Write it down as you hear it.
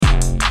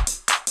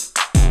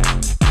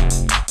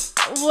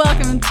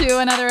Welcome to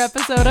another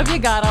episode of You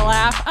Gotta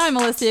Laugh. I'm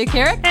Alicia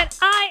Carrick. And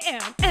I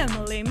am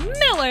Emily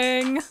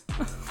Milling.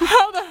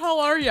 How the hell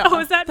are you? Oh,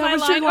 is that my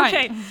was line? your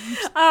Okay.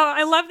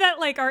 I love that,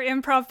 like, our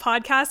improv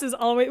podcast is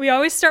always, we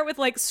always start with,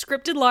 like,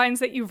 scripted lines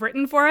that you've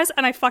written for us,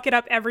 and I fuck it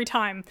up every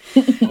time.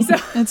 So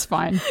It's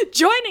fine.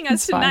 joining us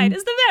It's tonight fine.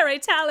 is the very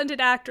talented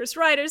actress,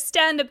 writer,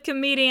 stand-up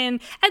comedian,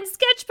 and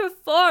sketch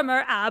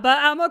performer, Abba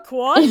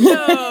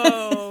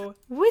Amaquando.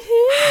 Woohoo!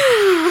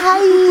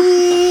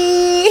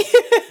 Hi.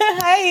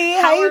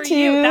 Hi. How Hi, are too.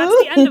 you? That's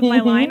the end of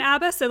my line,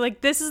 Abba. So, like,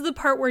 this is the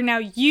part where now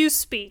you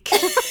speak.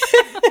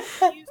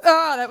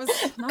 Oh, that was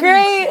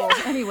Great. cool.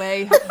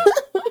 Anyway.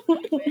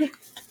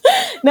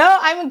 No,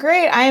 I'm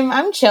great.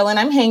 I'm chilling.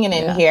 I'm hanging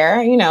in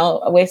here, you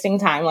know, wasting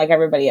time like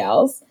everybody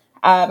else.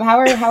 How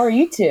are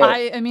you two?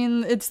 I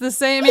mean, it's the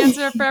same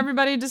answer for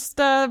everybody, just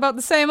about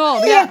the same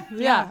old.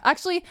 Yeah.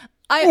 Actually,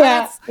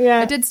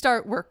 I did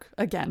start work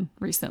again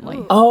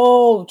recently.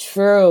 Oh,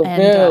 true.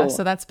 And boo.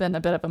 so that's been a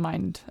bit of a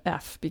mind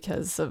F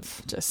because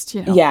of just,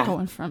 you know,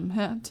 going from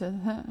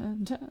to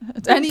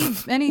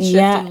any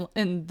shift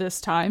in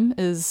this time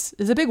is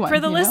a big one. For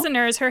the you know?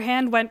 listeners, her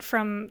hand went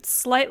from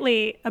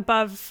slightly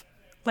above,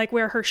 like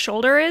where her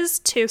shoulder is,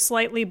 to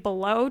slightly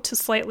below to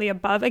slightly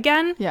above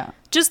again. Yeah.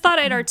 Just thought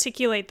I'd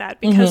articulate that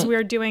because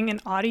we're doing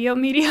an audio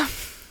medium.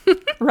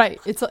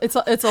 Right. It's a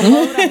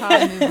low to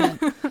high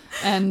movement.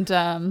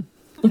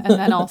 And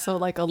then also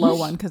like a low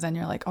one, because then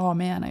you're like, oh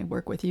man, I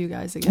work with you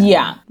guys again.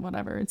 Yeah.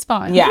 Whatever. It's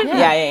fine.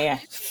 Yeah.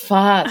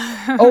 Fuck.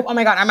 Oh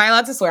my God. Am I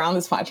allowed to swear on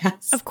this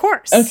podcast? Of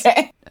course.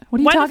 Okay. What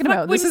are you Why the talking fuck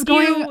about? This is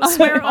wouldn't going you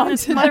swear on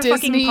this onto motherfucking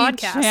Disney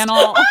podcast?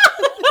 Channel.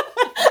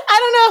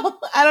 I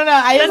don't know.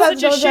 I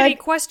That's just such a have to shitty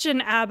go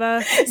question,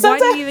 Abba. Why do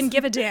Sometimes- you even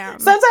give a damn?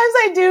 Sometimes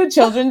I do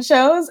children's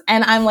shows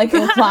and I'm like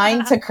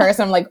inclined to curse.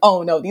 I'm like,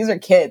 oh no, these are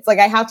kids. Like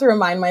I have to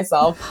remind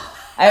myself.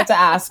 I have to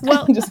ask.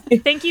 Well, Just,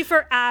 thank you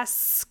for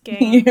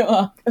asking. you're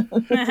welcome.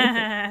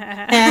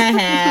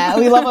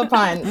 We love a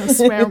pun.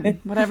 Swear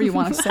whatever you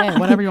want to say.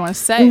 Whatever you want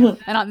to say.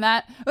 And on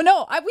that, we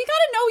got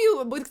to know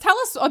you. Tell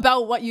us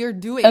about what you're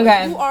doing. Okay.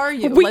 Like, who are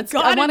you? We I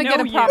gotta want to get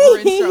a know proper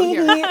intro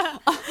here.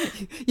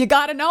 You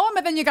got to know him,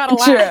 and then you got to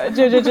laugh.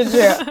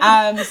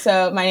 True.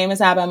 So my name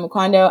is Abba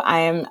Amaquando. I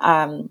am,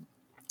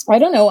 I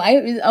don't know.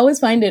 I always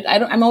find it.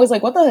 I'm always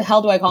like, what the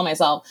hell do I call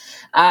myself?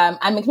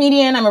 I'm a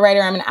comedian. I'm a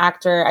writer. I'm an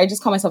actor. I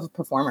just call myself a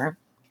performer.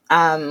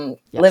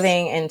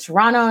 Living in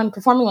Toronto and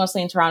performing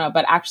mostly in Toronto,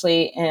 but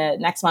actually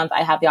next month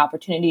I have the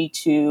opportunity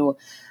to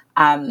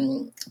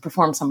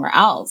perform somewhere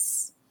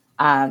else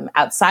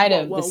outside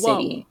of the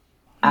city.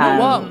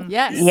 Whoa.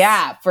 Yes.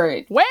 Yeah,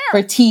 for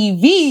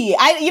TV.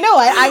 You know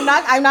what?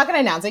 I'm not going to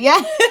announce it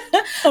yet.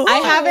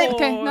 I haven't.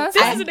 Okay, no, that's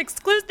This fine. is an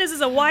exclusive. This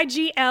is a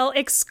YGL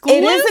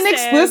exclusive. It is an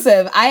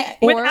exclusive.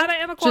 With Or Abba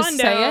Amaquando. just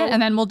say it,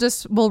 and then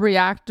we'll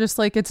react just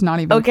like it's not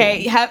even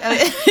Okay,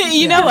 cool.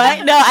 you know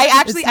what? No,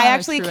 I It's not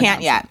actually a true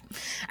can't yet.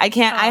 I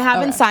can't. I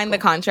haven't okay, signed the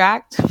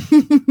contract.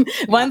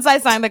 Once I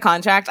sign the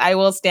contract, I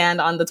will stand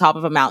on the top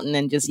of a mountain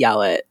and just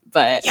yell it.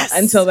 But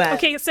until then,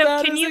 Okay, so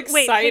That can is you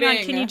wait? Hang on.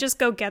 exciting. Can you just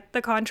go get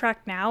the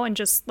contract now and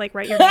just like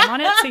write your name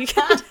on it so you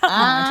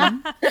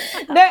can?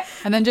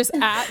 And then just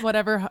at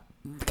whatever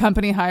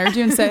company hired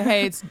you and say,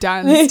 hey, it's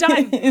done. It's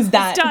done. It's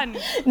done. It's done.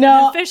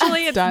 No.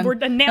 Officially, done. we're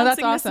No,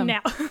 announcing that's this awesome.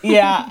 now.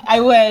 Yeah,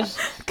 I wish.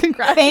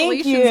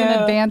 Congratulations you. in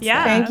advance.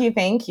 Yeah.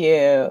 Thank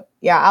you.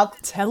 Yeah, I'll.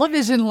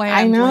 Television land.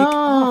 I know.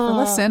 Fill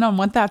us in on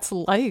what that's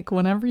like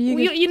whenever you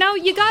get You know,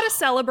 you gotta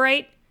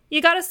celebrate.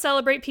 You gotta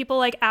celebrate people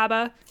like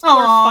Abba who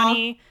Aw. are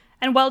funny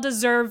and well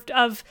deserved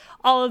of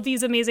all of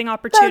these amazing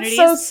opportunities.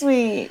 That's so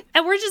sweet.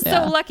 And we're just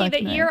Yeah, so lucky that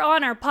fucking right. you're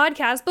on our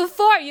podcast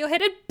before you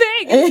hit it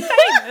big and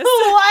famous.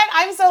 What?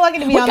 I'm so lucky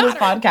to be on this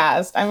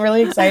podcast. I'm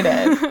really excited.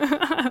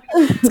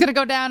 It's going to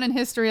go down in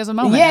history as a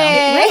moment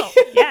Yay! Will.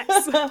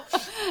 Yes. now.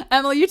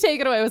 Emily, you take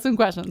it away with some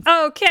questions.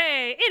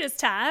 Okay, it is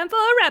time for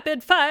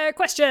rapid fire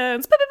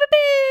questions. Pew, pew,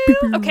 pew,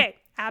 pew. Okay,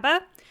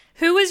 Abba,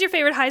 who was your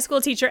favorite high school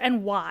teacher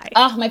and why?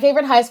 My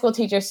favorite high school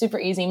teacher is super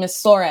easy, Miss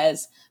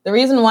Soares. The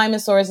reason why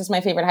Miss Soares is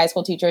my favorite high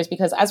school teacher is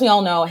because, as we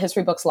all know,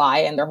 history books lie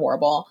and they're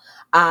horrible.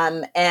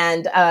 And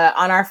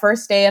on our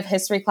first day of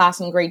history class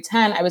in grade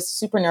 10, I was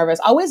super nervous,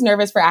 always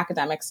nervous for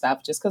academic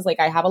stuff, just because like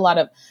I have a lot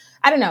of,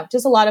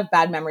 just a lot of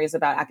bad memories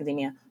about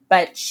academia.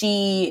 But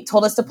she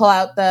told us to pull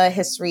out the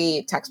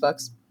history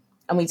textbooks.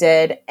 And we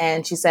did.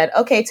 And she said,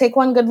 okay, take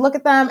one good look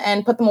at them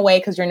and put them away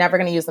because you're never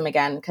going to use them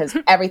again because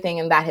everything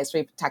in that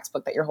history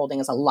textbook that you're holding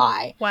is a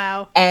lie.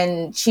 Wow.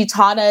 And she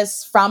taught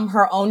us from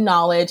her own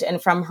knowledge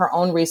and from her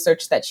own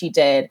research that she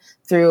did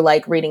through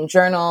like reading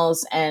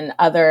journals and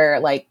other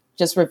like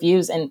just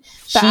reviews. And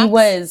she Facts?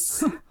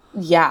 was,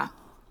 Wow.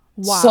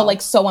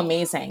 so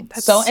amazing.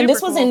 That's And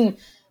this super was cool. in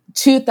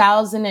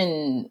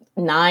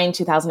 2009,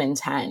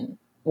 2010.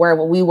 Where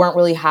we weren't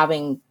really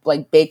having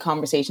like big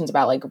conversations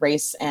about like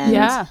race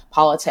and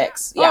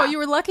politics. Yeah. Oh, you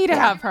were lucky to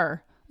have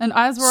her. And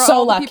as were So all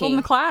the lucky. people in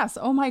the class.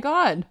 Oh my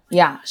God.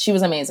 Yeah, she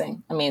was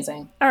amazing.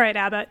 Amazing. All right,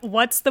 Abba,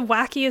 what's the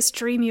wackiest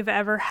dream you've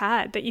ever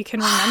had that you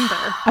can remember?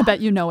 I bet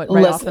you know it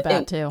right off the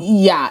bat, too.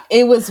 Yeah,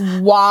 it was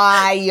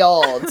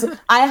wild.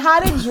 I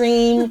had a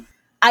dream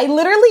I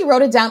literally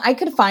wrote it down. I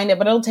could find it,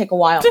 but it'll take a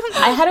while.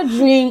 I had a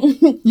dream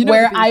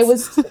where I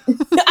was,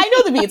 I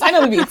know the beats.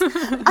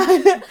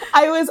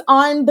 I was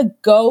on the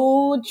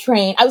GO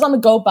train. I was on the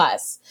GO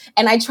bus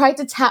and I tried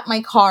to tap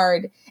my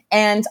card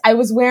and I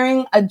was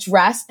wearing a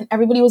dress and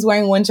everybody was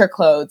wearing winter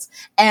clothes.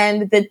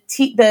 And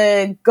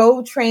the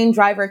GO train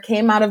driver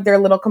came out of their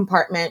little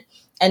compartment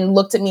and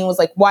looked at me and was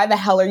like, why the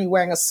hell are you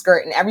wearing a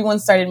skirt? And everyone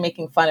started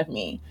making fun of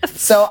me.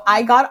 So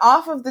I got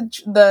off of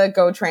the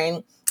GO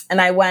train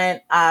and I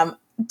went,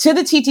 to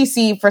the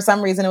TTC. For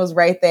some reason, it was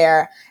right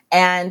there.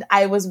 And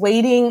I was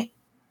waiting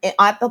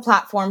at the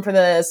platform for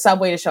the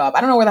subway to show up.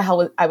 I don't know where the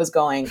hell I was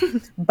going,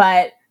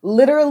 but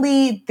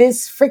literally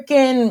there's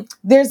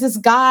this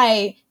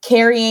guy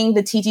carrying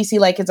the TTC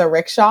like it's a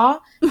rickshaw.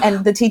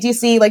 And the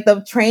TTC, like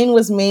the train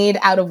was made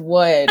out of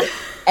wood.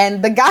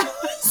 And the guy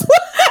was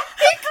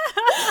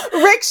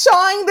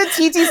rickshawing the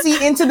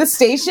TTC into the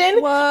station.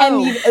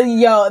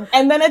 Whoa.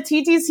 And then a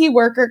TTC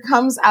worker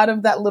comes out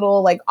of that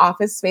little like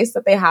office space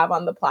that they have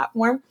on the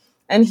platform.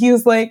 And he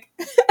was like,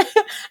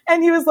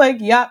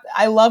 yep,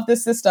 I love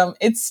this system.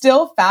 It's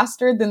still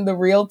faster than the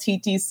real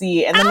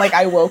TTC. And then like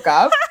I woke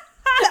up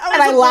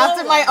and I laughed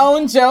at my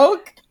own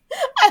joke.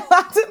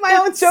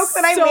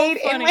 That I made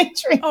funny. In my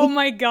dream. Oh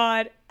my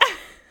God.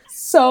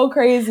 So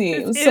crazy.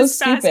 It was so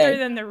stupid. Faster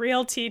than the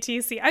real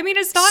TTC. I mean,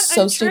 it's not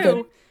so untrue.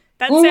 Stupid.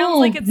 That sounds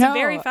like it's a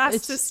very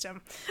fast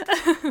system.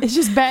 It's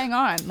just bang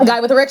on. A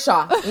guy with a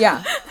rickshaw.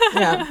 Yeah.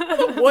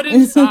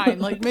 Wooden sign.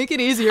 Like, make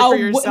it easier for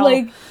yourself.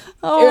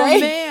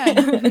 Right?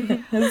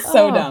 Man. It's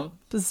so dumb.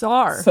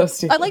 Bizarre. So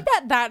stupid. I like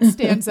that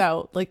stands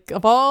out. Like,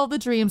 of all the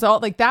dreams,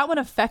 like that one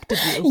affected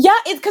you. Yeah,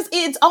 it's because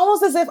it's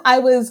almost as if I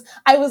was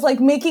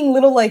like making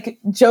little like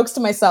jokes to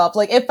myself.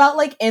 Like it felt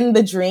like in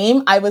the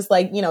dream I was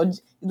like,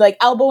 like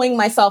elbowing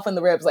myself in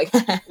the ribs, like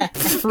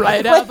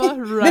right,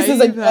 Abba, right.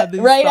 This is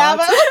right,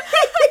 Abba.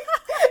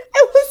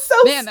 It was so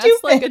man, stupid.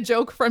 That's like a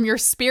joke from your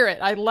spirit.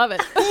 I love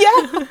it.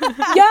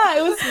 Yeah,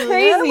 it was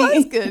crazy. That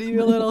was good,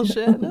 you little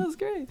shit. That was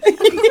great.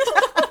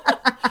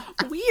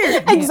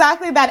 Weird.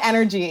 Exactly that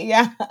energy.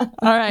 Yeah.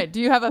 All right. Do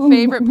you have a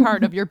favorite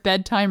part of your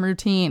bedtime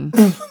routine?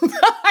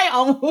 I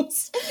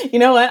almost. You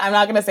know what? I'm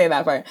not going to say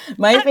that part.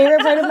 My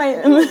favorite part of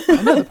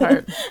another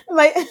part.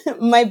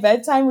 My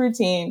bedtime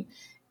routine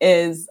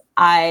is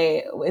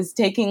I was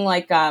taking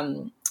like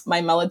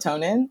my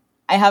melatonin.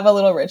 I have a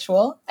little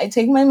ritual. I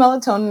take my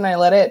melatonin and I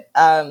let it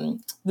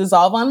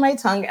dissolve on my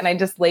tongue and I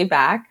just lay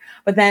back.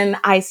 But then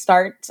I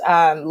start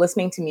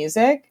listening to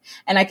music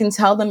and I can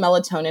tell the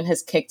melatonin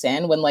has kicked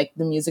in when like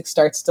the music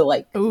starts to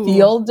like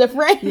feel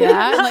different.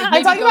 Yeah. Like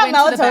I'm talking about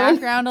melatonin. The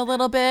background a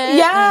little bit.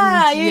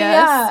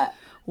 Yeah.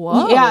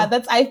 Whoa. Yeah,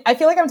 I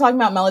feel like I'm talking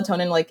about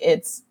melatonin like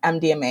it's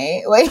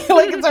MDMA. Like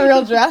it's a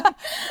real drug.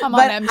 I'm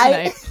on M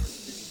tonight.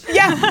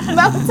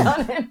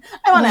 Melatonin.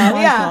 I want to.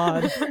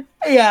 God.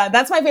 Yeah,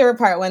 that's my favorite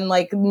part when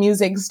like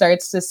music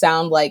starts to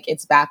sound like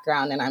it's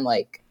background and I'm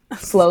like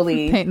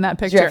slowly painting that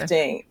picture.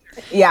 Drifting.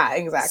 Yeah,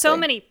 exactly. So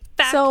many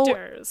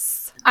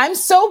factors. I'm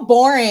so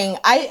boring.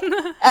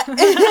 The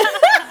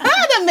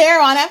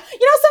marijuana.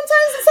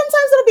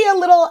 Sometimes it'll be a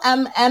little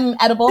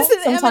edible. This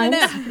is sometimes.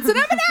 M&M. It's an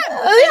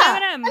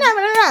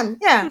M&M.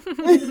 Yeah.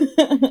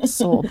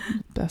 Sold.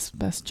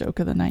 Best joke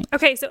of the night.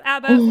 Okay, so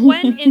Abba,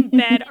 when in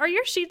bed, are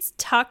your sheets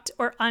tucked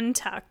or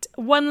untucked?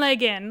 One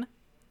leg in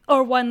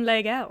or one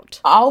leg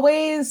out?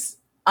 Always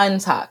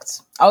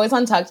untucked. Always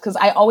untucked because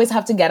I always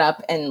have to get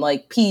up and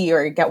like pee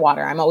or get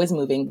water. I'm always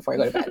moving before I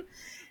go to bed.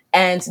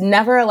 And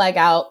never a leg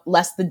out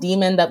lest the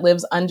demon that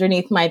lives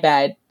underneath my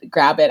bed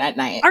grab it at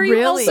night. Are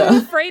you also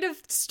afraid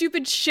of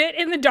stupid shit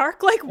in the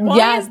dark? Like,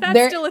 why is that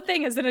still a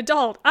thing as an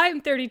adult? I'm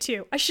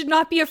 32. I should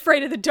not be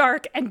afraid of the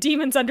dark and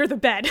demons under the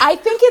bed. I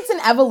think it's an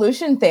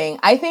evolution thing.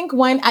 I think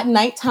when at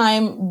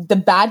nighttime, the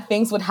bad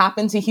things would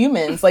happen to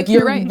humans. Like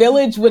your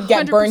village would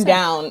get 100%. Burned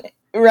down.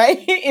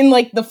 Right? In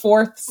like the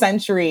 4th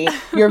century,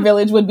 your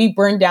village would be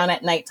burned down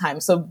at nighttime.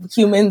 So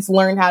humans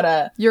learned how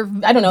to,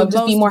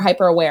 just be more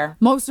hyper aware.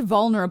 Most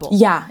vulnerable.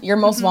 Yeah, you're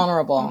most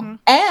vulnerable. Mm-hmm.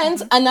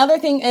 And another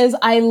thing is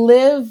I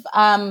live,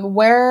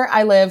 where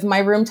I live, my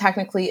room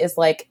technically is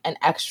like an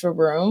extra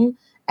room.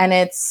 And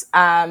it's,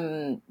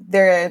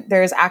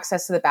 there's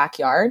access to the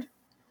backyard.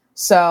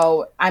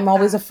 So I'm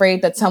always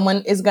afraid that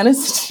someone is going to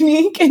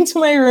sneak into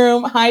my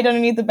room, hide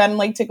underneath the bed, and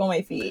like tickle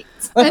my feet.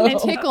 And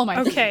tickle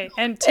my feet. Okay,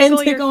 and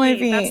tickle your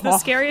feet. That's the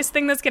scariest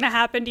thing that's going to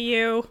happen to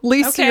you.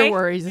 Least of your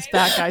worries, this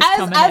bad guy's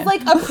coming as in.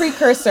 Like a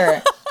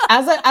precursor,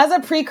 as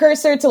a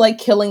precursor to like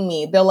killing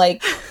me. They're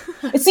like,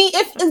 see,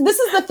 if this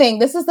is the thing,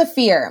 this is the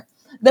fear.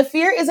 The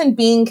fear isn't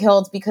being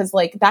killed because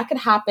like that could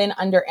happen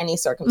under any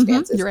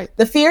circumstances. You're right.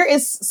 The fear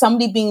is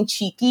somebody being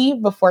cheeky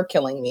before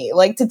killing me.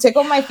 Like to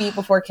tickle my feet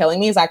before killing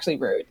me is actually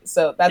rude.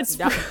 So that's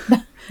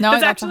No,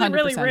 that's actually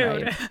really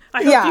rude. Right.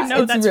 I hope you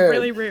know that's rude.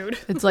 Really rude.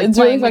 It's like it's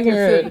playing really with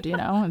your rude. Food, you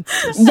know?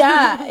 It's just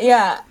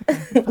yeah.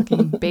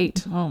 Fucking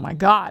bait. Oh my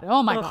god.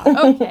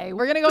 Okay,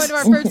 we're gonna go into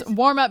our first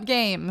warm-up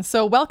game.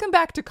 So welcome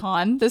back to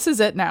Con. This is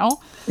it now.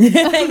 Yay!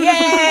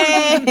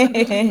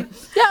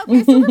 Yeah,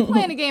 okay, so we're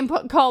playing a game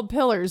called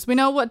Pillars. We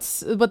know what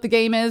the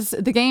game is.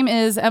 The game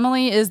is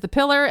Emily is the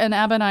pillar, and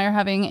Abba and I are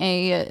having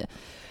a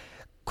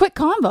quick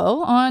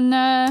convo on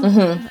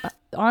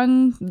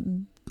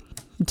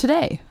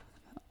today.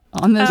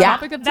 On the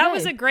topic of today. That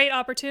was a great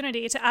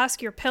opportunity to ask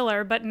your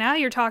pillar, but now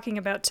you're talking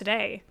about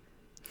today.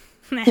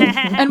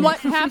 And what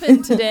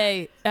happened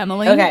today,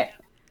 Emily? Okay.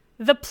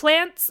 The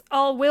plants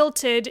all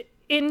wilted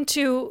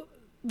into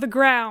the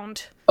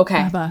ground. Okay.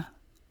 Abba,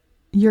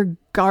 your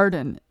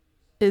garden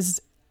is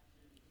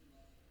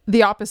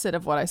the opposite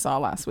of what I saw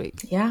last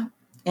week. Yeah.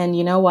 And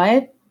you know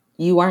what?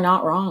 You are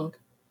not wrong.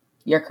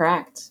 You're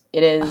correct.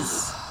 It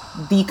is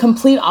the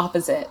complete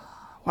opposite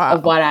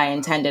of what I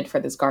intended for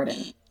this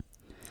garden.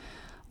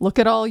 Look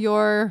at all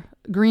your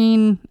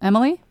green,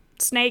 Emily?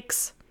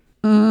 Snakes.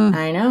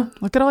 I know.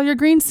 Look at all your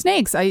green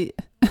snakes.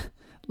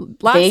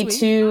 Last week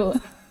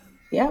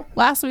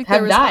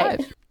there was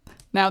died. 5.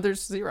 Now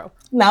there's 0.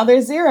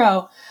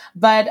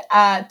 But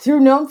through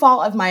no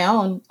fault of my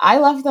own, I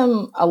left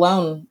them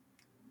alone.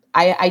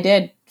 I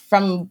did.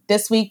 From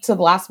this week to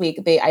the last week,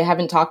 I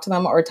haven't talked to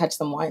them or touched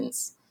them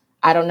once.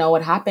 I don't know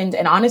what happened.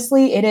 And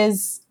honestly, it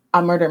is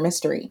a murder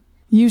mystery.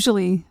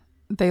 Usually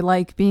they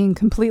like being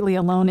completely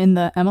alone in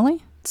the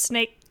Emily?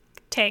 Snake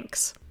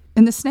tanks.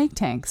 In the snake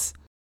tanks.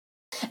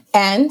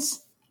 And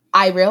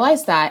I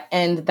realized that,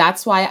 and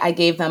that's why I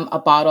gave them a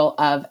bottle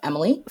of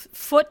Emily.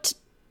 Foot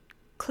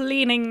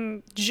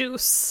cleaning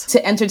juice.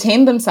 To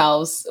entertain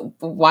themselves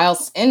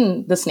whilst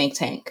in the snake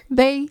tank.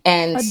 They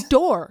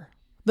adore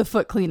the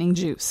foot cleaning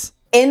juice.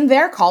 In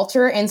their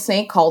culture, in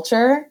snake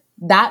culture,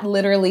 that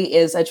literally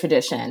is a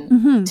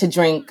tradition to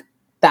drink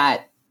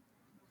that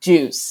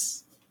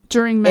juice.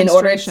 During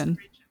menstruation.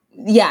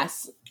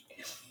 Yes.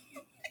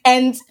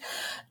 And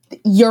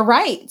you're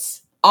right.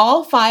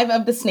 All 5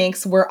 of the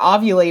snakes were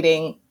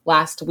ovulating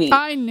last week.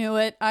 I knew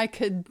it. I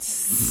could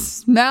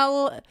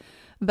smell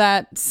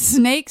that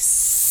snake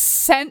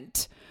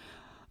scent.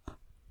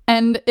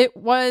 And it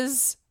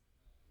was,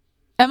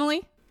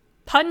 Emily?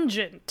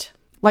 Pungent.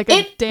 Like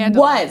a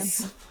dandelion.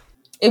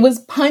 It was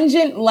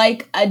pungent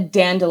like a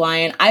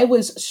dandelion. I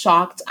was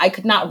shocked. I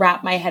could not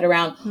wrap my head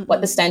around what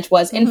the stench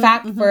was. In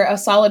fact, for a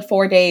solid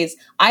 4 days,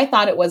 I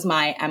thought it was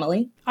my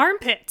Emily.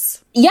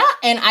 Armpits. Yeah,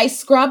 and I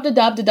scrubbed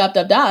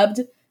dubbed,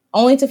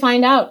 only to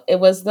find out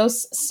it was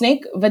those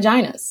snake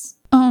vaginas.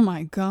 Oh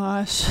my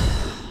gosh.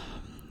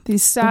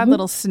 These sad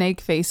little snake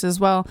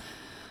faces. Well,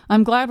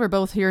 I'm glad we're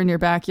both here in your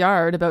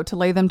backyard about to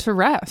lay them to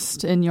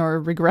rest in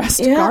your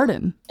regressed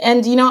garden.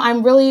 And you know,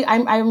 I'm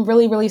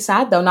really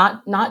sad though,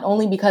 not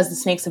only because the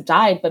snakes have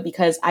died, but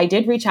because I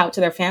did reach out to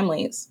their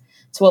families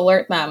to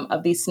alert them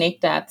of these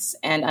snake deaths,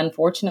 and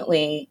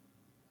unfortunately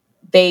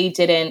they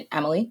didn't,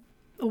 Emily,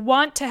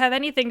 want to have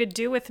anything to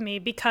do with me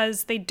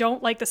because they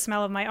don't like the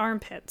smell of my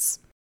armpits.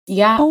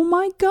 Yeah. Oh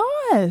my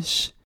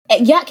gosh.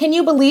 Yeah, can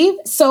you believe?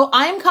 So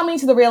I'm coming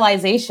to the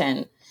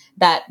realization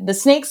that the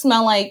snakes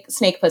smell like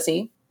snake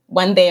pussy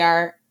when they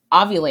are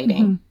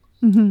ovulating.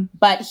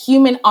 But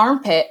human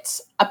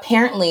armpits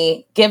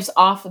apparently gives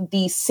off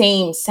the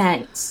same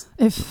scent.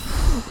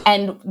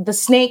 And the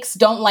snakes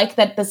don't like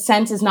that the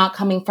scent is not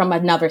coming from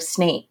another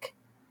snake.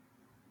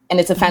 And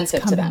it's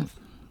offensive to them.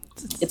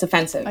 It's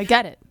offensive. I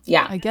get it.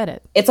 Yeah. I get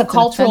it. It's a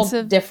cultural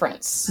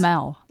difference.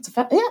 Smell.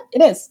 Yeah,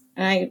 it is.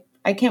 And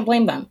I can't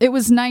blame them. It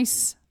was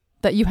nice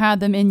that you had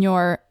them in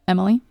your,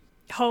 Emily?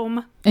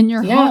 Home. In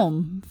your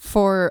home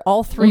for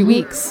all 3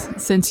 weeks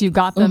since you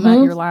got them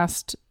at your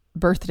last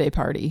birthday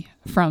party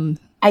from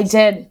I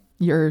did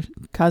your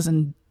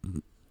cousin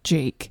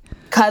Jake.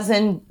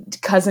 Cousin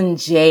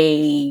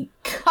Jake.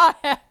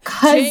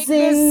 Jake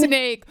the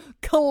Snake.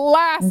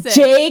 Classic.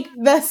 Jake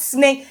the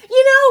Snake.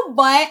 You know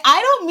what?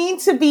 I don't mean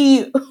to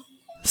be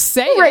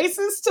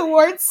racist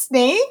towards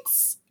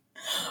snakes,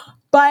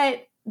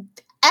 but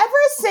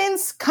ever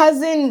since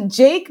cousin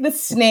Jake the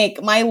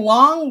Snake, my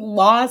long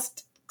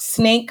lost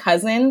snake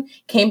cousin,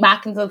 came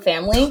back into the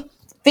family,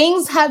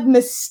 things have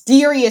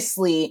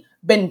mysteriously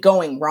been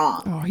going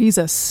wrong. Oh, he's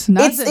a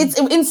snuzzin'. It's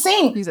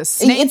insane. He's a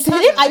snake.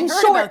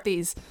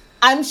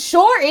 I'm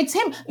sure it's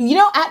him. You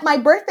know, at my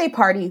birthday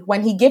party,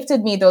 when he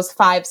gifted me those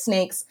 5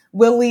 snakes,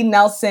 Willie,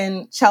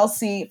 Nelson,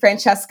 Chelsea,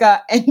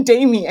 Francesca, and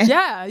Damien.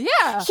 Yeah.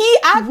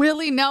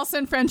 Willie,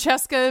 Nelson,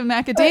 Francesca,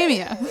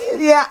 Macadamia.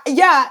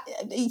 Yeah.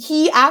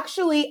 He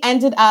actually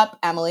ended up,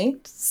 Emily,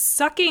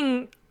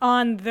 sucking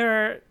on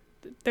their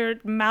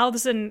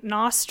mouths and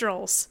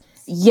nostrils.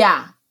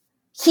 Yeah.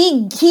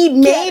 He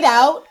made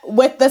out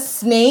with the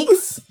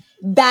snakes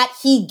that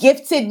he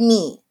gifted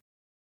me.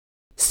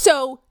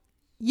 So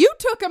you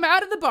took him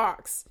out of the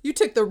box. You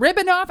took the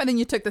ribbon off, and then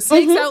you took the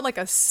snakes out like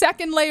a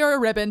second layer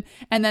of ribbon,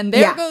 and then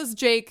there goes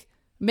Jake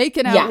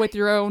making out with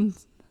your own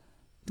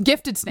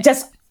gifted snake.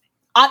 Just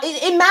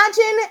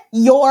imagine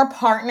your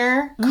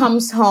partner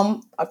comes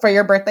home for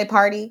your birthday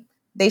party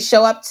They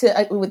show up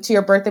to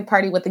your birthday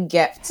party with a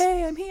gift.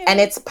 Hey, I'm here. And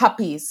it's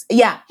puppies.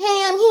 Yeah.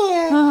 Hey, I'm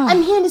here.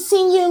 I'm here to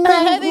sing you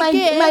my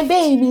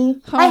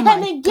baby. I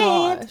have a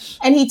gift.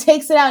 And he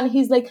takes it out and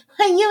he's like,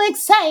 are you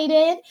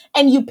excited?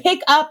 And you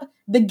pick up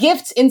the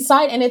gift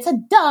inside and it's a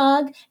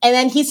dog. And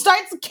then he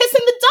starts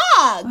kissing the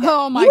dog.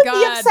 Oh my God. You would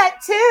be upset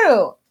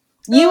too.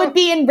 You would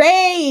be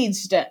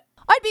enraged.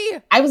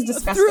 I was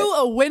disgusted. Through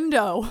a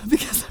window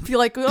because I'd be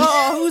like,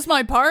 oh, who's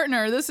my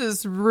partner? This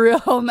is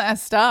real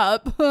messed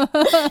up.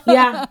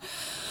 Yeah.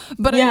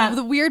 But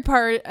the weird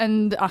part,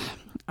 and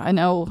I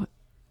know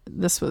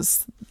this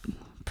was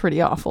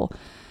pretty awful,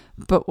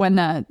 but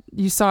when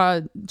you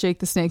saw Jake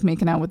the Snake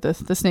making out with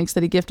the snakes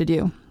that he gifted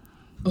you,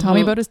 tell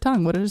me about his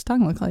tongue. What did his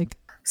tongue look like?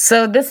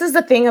 So this is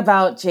the thing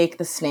about Jake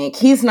the Snake.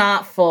 He's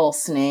not full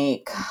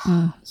snake.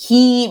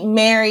 He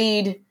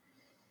married...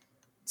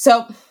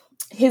 So...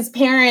 his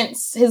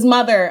parents, his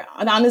mother,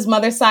 on his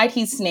mother's side,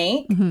 he's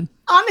snake.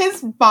 On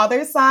his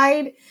father's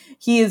side,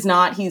 he is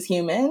not. He's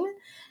human.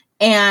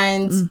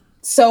 And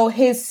so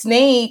his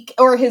snake,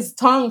 or his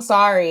tongue,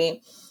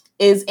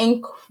 is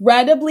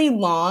incredibly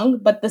long,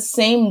 but the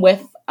same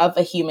width of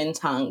a human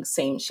tongue,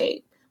 same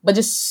shape, but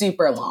just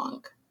super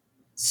long.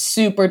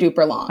 Super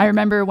duper long. I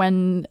remember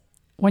when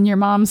your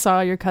mom saw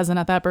your cousin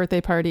at that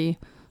birthday party,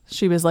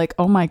 she was like,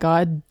 oh my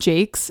God,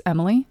 Jake's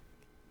Emily?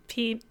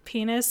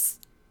 Penis?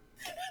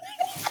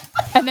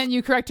 And then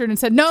you corrected her and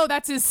said, no,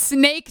 that's his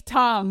snake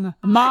tongue,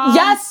 Mom.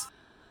 Yes.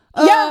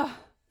 Yeah.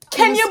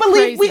 Can you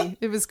believe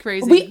it was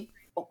crazy.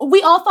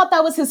 We all thought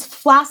that was his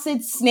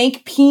flaccid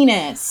snake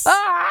penis.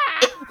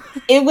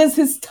 It was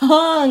his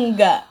tongue.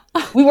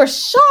 We were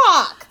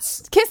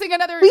shocked. Kissing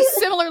another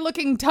similar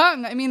looking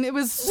tongue. I mean, it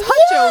was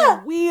such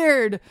a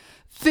weird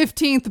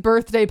 15th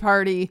birthday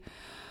party.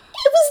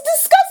 It was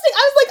disgusting.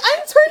 I was like,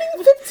 I'm turning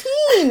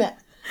 15.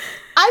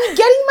 I'm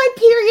getting my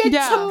period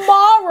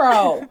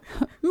tomorrow.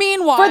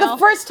 Meanwhile, for the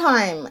first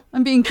time,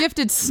 I'm being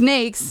gifted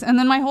snakes, and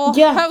then my whole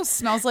house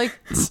smells like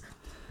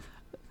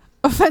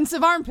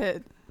offensive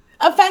armpit.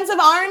 Offensive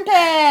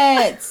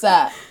armpits.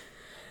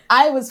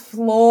 I was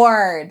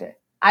floored.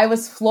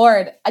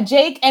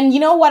 Jake, and you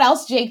know what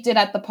else Jake did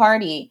at the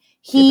party?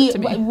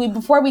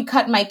 Before we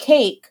cut my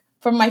cake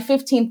for my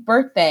 15th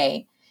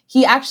birthday,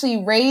 he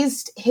actually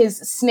raised his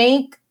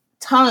snake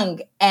tongue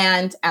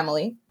and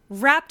Emily.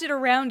 Wrapped it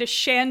around a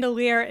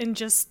chandelier and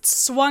just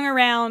swung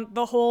around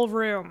the whole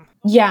room.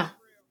 Yeah.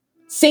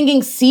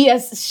 Singing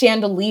Sia's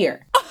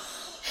Chandelier.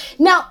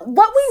 Now,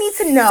 what we need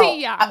to know...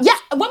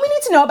 what we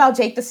need to know about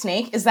Jake the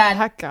Snake is that...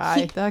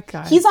 That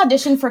guy. He's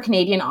auditioned for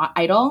Canadian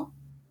Idol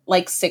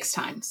like 6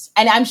 times.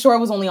 And I'm sure it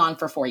was only on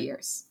for 4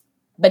 years.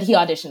 But he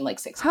auditioned like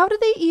 6 times. How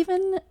did they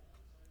even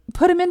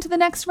put him into the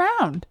next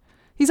round?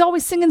 He's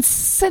always singing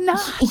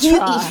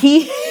Sinatra.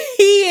 He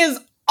is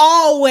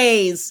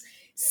always...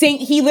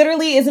 He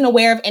literally isn't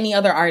aware of any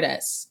other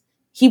artists.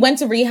 He went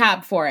to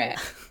rehab for it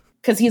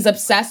because he's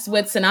obsessed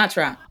with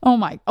Sinatra. Oh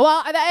my!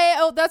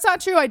 Well, that's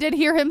not true. I did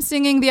hear him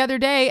singing the other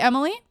day.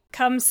 Emily,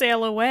 "Come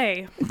Sail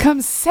Away."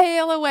 Come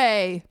sail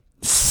away.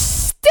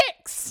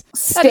 Styx.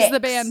 That is the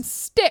band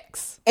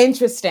Styx.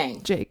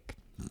 Interesting.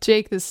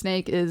 Jake the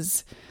Snake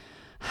is.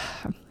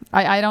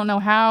 I don't know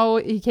how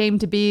he came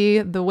to be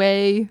the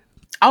way.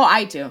 Oh,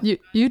 I do.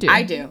 You do.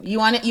 I do. You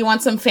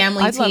want some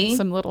family tea? I'd love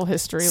some little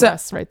history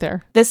lesson right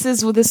there. This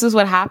is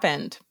what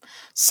happened.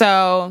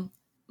 So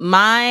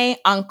my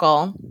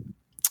uncle,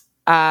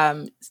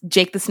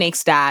 Jake the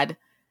Snake's dad,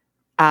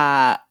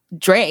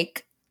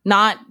 Drake,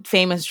 not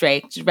famous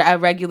Drake, a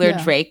regular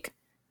Drake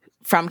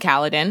from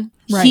Caledon.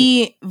 Right.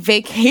 He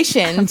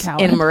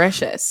vacationed in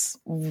Mauritius.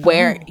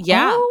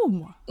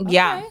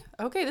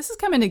 Okay, this is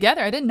coming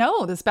together. I didn't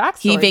know this backstory.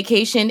 He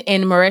vacationed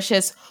in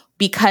Mauritius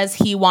because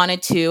he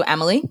wanted to,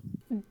 Emily,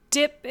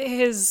 dip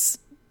his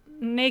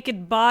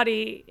naked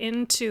body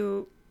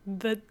into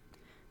the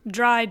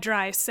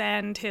dry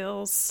sand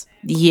hills.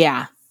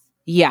 Yeah.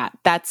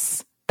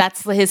 That's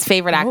his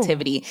favorite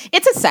activity.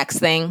 It's a sex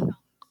thing.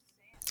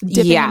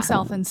 Dipping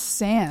himself in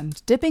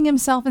sand.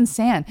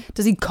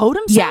 Does he coat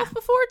himself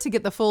before to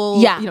get the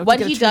full? Yeah. What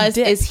he does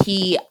is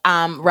he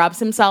rubs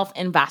himself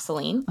in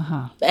Vaseline,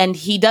 and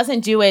he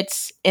doesn't do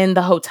it in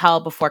the hotel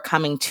before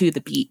coming to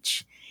the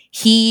beach.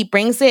 He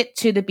brings it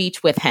to the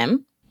beach with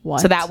him.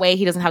 So that way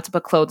he doesn't have to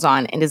put clothes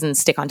on and doesn't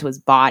stick onto his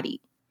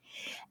body.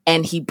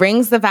 And he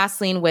brings the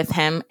Vaseline with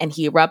him and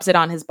he rubs it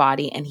on his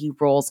body and he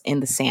rolls in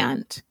the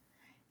sand.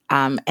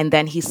 And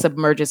then he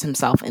submerges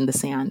himself in the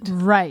sand.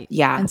 Right.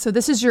 Yeah. And so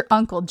this is your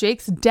uncle,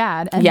 Jake's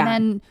dad. And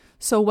then,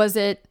 so was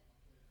it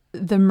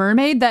the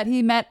mermaid that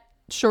he met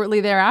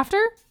shortly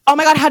thereafter? Oh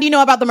my God, how do you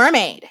know about the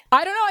mermaid?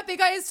 I don't know. I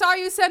think I saw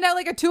you send out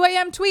like a 2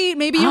 a.m. tweet.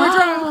 Maybe you were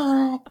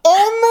drunk.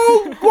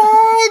 Oh my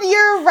God,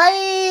 you're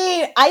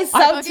right. I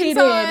subtweeted.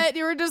 Saw it.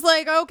 You were just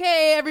like,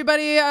 okay,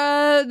 everybody,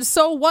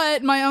 so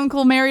what? My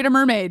uncle married a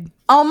mermaid.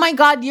 Oh my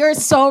God, you're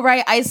so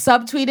right. I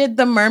subtweeted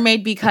the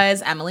mermaid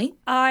because, Emily?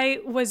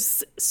 I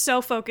was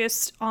so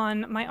focused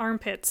on my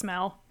armpit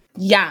smell.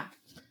 Yeah.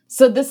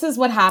 So this is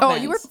what happened. Oh,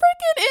 you were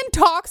freaking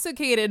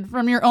intoxicated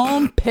from your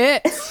own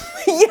pit.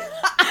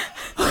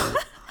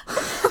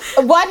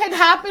 what had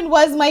happened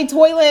was my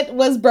toilet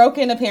was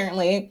broken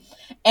apparently,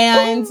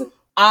 and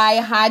I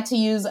had to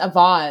use a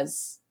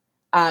vase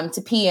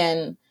to pee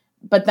in.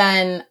 But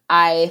then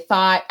I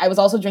thought I was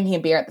also drinking a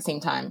beer at the same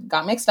time.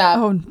 Got mixed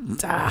up.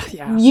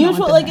 Yeah.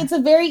 Usually, like, it's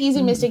a very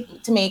easy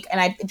mistake to make.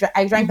 And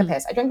I drank the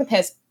piss. I drank the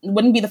piss.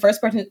 Wouldn't be the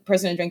first person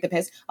to drink the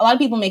piss. A lot of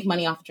people make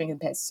money off of drinking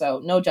piss. So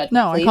no judgment,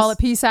 No, please. I call it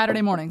pee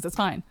Saturday mornings. It's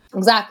fine.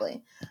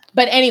 Exactly.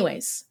 But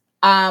anyways,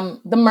 the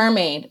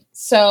mermaid.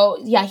 So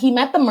yeah, he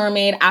met the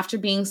mermaid after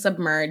being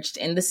submerged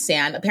in the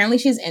sand. Apparently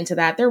she's into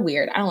that. They're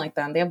weird. I don't like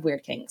them. They have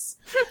weird kinks.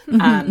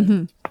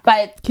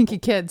 But kinky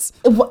kids.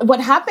 What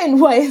happened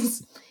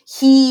was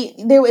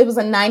it was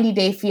a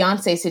 90-day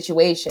fiance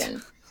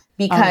situation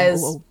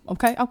because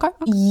okay.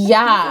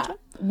 Yeah,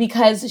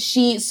 because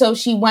she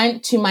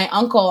went to my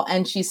uncle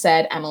and she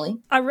said, Emily,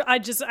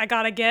 I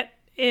gotta get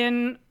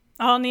in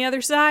on the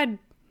other side,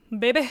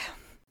 baby.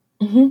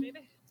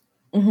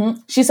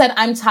 She said,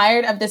 I'm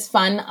tired of this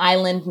fun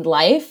island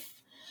life.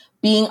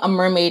 Being a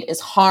mermaid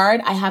is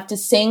hard. I have to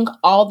sing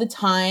all the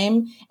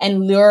time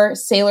and lure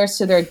sailors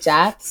to their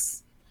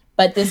deaths.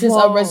 But this is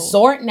a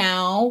resort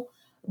now,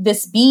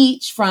 this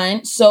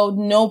beachfront, so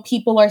no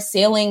people are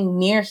sailing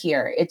near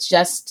here. It's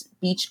just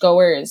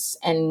beachgoers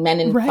and men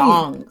in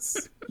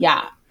thongs.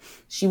 Yeah.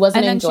 She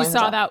wasn't enjoying And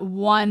then she saw that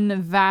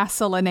one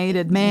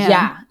vaselinated man.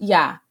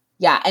 Yeah.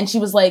 And she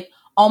was like,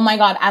 oh my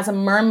God, as a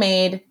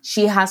mermaid,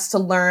 she has to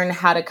learn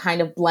how to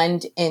kind of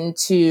blend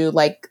into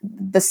like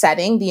the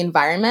setting, the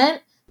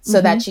environment, so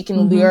that she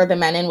can lure the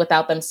men in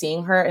without them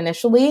seeing her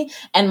initially.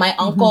 And my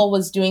uncle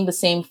was doing the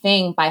same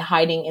thing by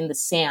hiding in the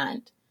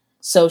sand.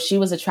 So she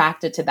was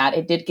attracted to that.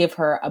 It did give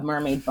her a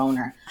mermaid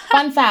boner.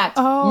 Fun fact,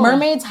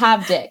 mermaids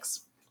have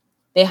dicks.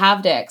 They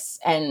have dicks.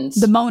 And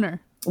the moaner.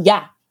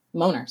 Yeah,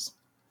 moaners.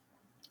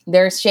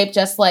 They're shaped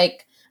just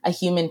like a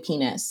human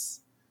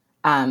penis.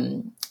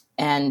 And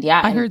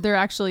yeah. I heard they're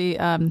actually,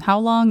 how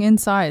long in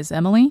size,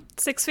 Emily?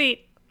 6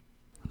 feet.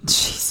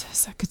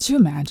 Jesus, could you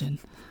imagine?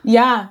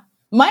 Yeah.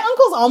 My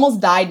uncle's almost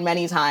died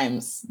many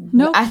times.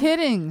 No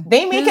kidding.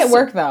 They make it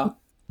work though.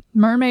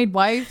 Mermaid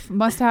wife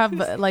must have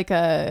like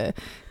a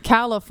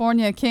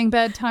California king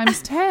bed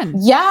times 10.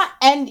 Yeah,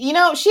 and you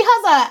know, she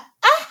has a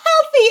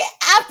healthy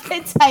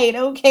appetite,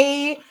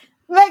 okay?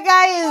 That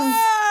guy is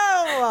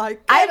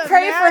I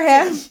pray for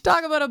him.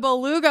 Talk about a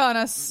beluga on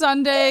a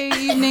Sunday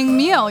evening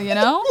meal, you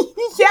know?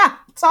 Yeah,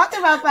 talk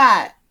about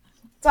that.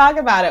 Talk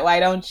about it, why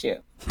don't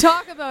you?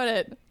 Talk about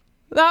it.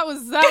 That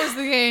was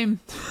the game.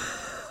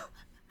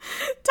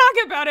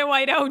 Talk about it,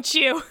 why don't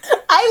you?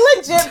 I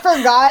legit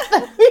forgot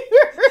that we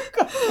were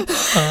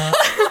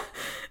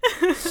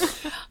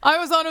I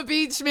was on a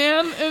beach,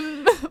 man,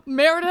 in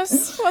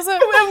Meredith, was it?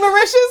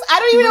 Mauritius? I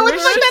don't even know what the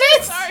fuck that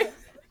is. Sorry.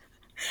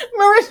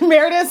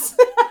 Meredith.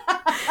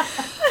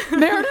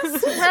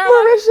 Meredith?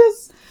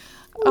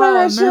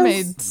 Mauritius.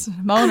 Mermaids.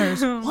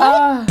 Moaners.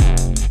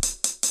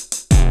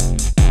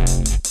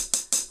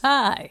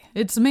 Hi,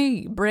 it's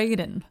me,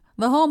 Braden,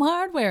 the home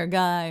hardware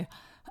guy.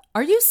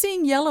 Are you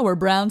seeing yellow or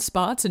brown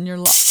spots in your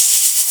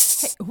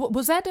Hey,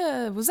 was that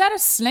a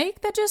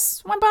snake that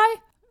just went by?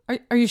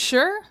 Are you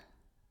sure?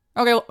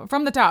 Okay, well,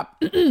 from the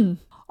top.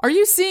 Are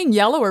you seeing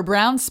yellow or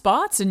brown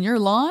spots in your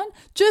lawn?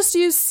 Just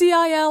use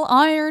CIL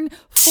Iron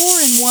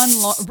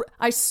 4-in-1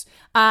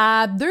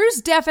 lawn.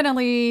 There's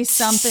definitely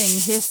something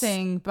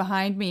hissing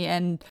behind me,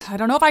 and I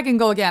don't know if I can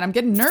go again. I'm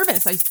getting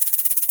nervous.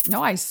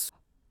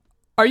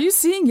 Are you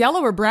seeing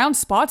yellow or brown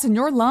spots in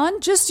your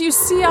lawn? Just use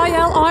CIL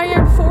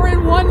Iron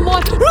 4-in-1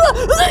 lawn.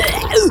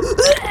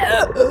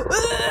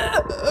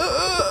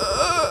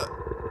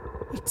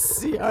 It's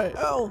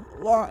CIL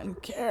Lawn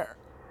Care.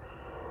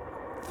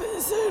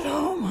 Visit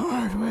Home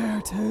Hardware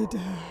today.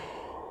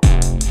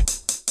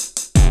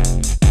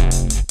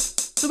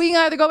 So we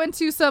can either go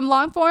into some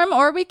long form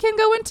or we can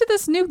go into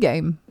this new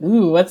game.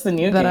 Ooh, what's the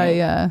new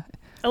game?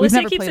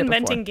 Alicia keeps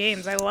inventing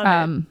games. I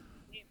love it.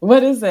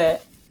 What is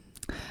it?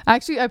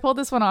 Actually, I pulled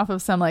this one off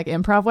of some like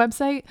improv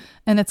website,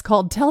 and it's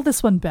called Tell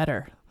This One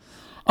Better.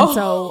 And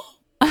so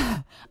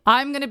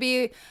I'm going to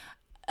be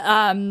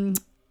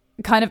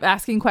kind of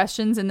asking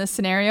questions in this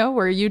scenario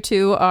where you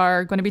two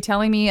are going to be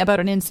telling me about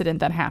an incident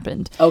that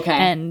happened. Okay.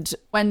 And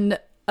when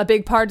a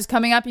big part is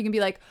coming up, you can be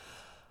like,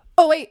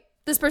 oh, wait,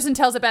 this person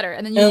tells it better.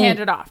 And then you hand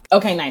it off.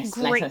 Okay, nice.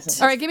 Great.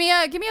 Nice. All right, give me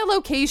a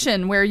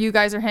location where you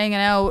guys are hanging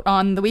out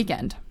on the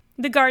weekend.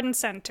 The garden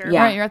center. Yeah.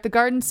 All right, you're at the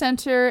garden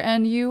center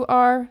and you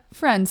are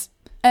friends.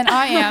 And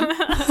I am.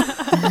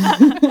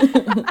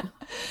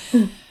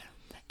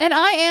 And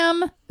I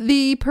am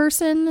the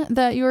person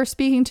that you're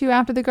speaking to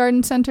after the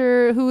garden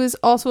center who is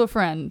also a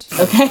friend.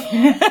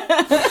 Okay.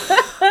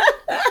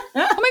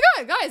 Oh my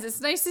God, guys,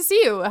 it's nice to see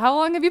you. How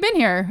long have you been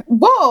here?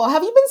 Whoa,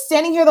 have you been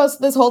standing here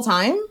this whole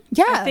time?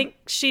 Yeah. I think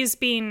she's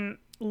been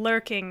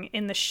lurking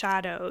in the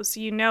shadows.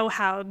 You know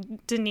how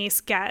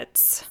Denise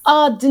gets.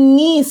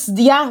 Denise.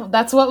 Yeah,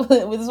 that's what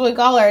we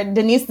call her.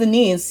 Denise.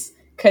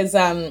 Because,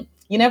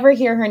 You never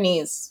hear her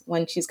knees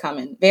when she's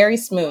coming. Very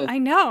smooth. I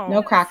know.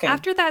 No cracking.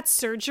 After that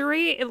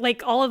surgery,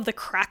 like all of the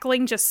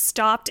crackling just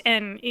stopped.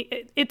 And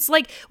it's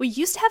like we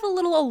used to have a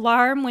little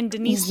alarm when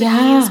Denise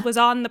Denise was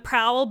on the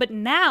prowl, but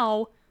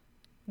now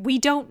we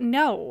don't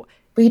know.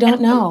 We don't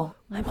know.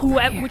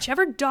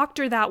 Whichever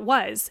doctor that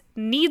was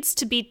needs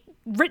to be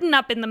written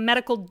up in the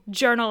medical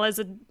journal as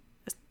a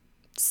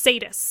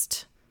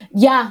sadist.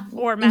 Yeah.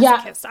 Or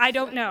masochist. I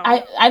don't know.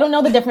 I don't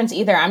know the difference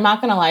either. I'm not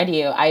going to lie to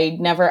you. I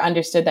never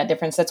understood that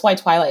difference. That's why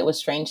Twilight was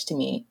strange to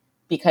me,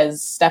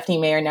 because Stephenie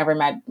Meyer never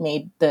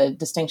made the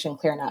distinction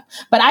clear enough.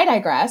 But I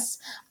digress.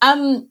 How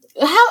are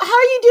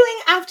you doing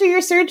after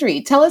your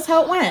surgery? Tell us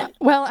how it went.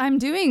 Well, I'm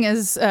doing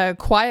as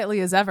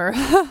quietly as ever,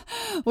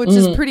 which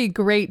is pretty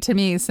great to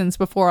me, since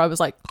before I was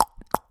like...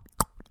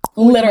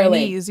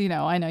 Literally. Knees,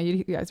 I know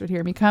you guys would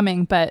hear me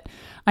coming, but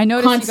I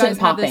noticed Constant you guys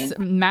popping. have this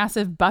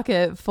massive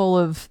bucket full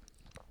of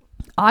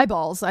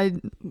eyeballs. I'm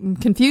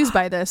confused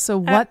by this. So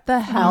what the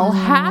hell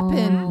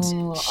happened?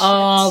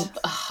 Well,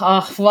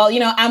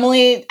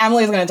 Emily's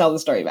going to tell the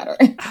story better.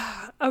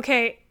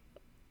 Okay,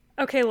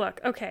 look.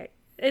 Okay.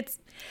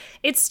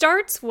 It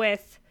starts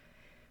with,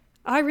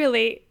 I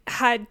really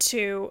had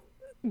to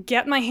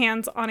get my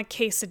hands on a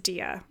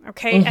quesadilla,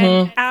 okay?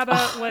 And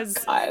Abba was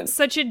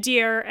such a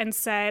dear and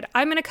said,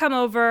 I'm going to come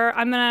over.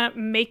 I'm going to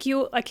make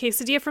you a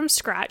quesadilla from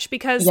scratch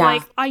because,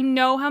 I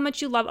know how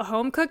much you love a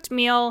home-cooked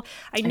meal.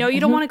 I know you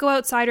don't want to go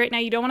outside right now.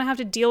 You don't want to have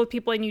to deal with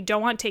people, and you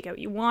don't want takeout.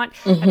 You want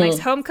a nice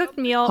home-cooked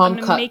meal. I'm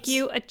going to make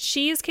you a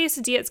cheese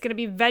quesadilla. It's going to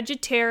be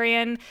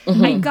vegetarian.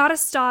 I got to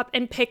stop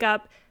and pick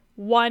up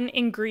one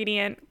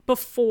ingredient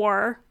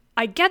before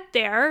I get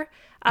there.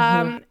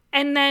 And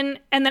then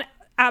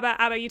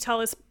Abba, you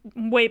tell us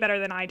way better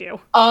than I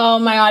do. Oh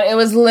my God. It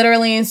was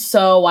literally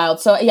so wild.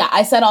 So yeah,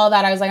 I said all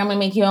that. I was like, I'm going to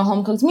make you a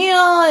home cooked meal.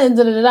 And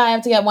I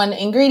have to get one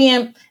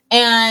ingredient.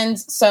 And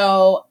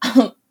so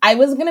I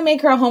was going to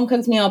make her a home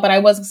cooked meal, but I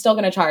was still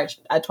going to charge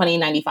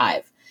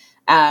 $20.95.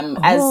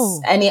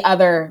 As any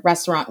other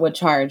restaurant would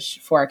charge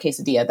for a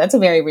quesadilla. That's a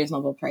very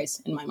reasonable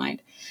price in my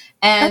mind.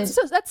 And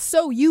that's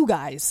so you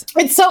guys.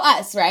 It's so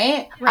us,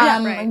 right?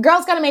 Right.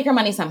 Girls got to make her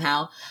money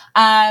somehow.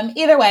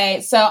 Either way,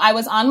 so I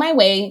was on my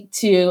way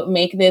to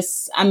make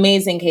this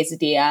amazing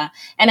quesadilla,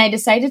 and I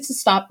decided to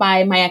stop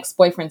by my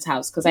ex-boyfriend's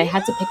house because I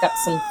had to pick up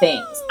some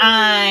things.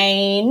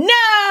 I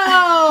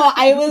know!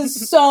 I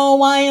was so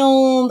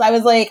wild. I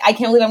was like, I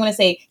can't believe I'm going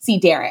to see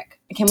Derek.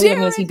 I can't believe I'm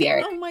going to see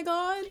Derek. Oh my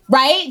God.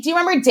 Right? Do you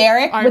remember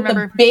Derek with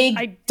the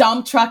big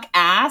dump truck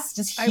ass?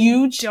 Just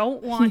huge. I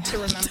don't want to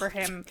remember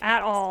him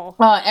at all.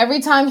 Every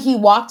time he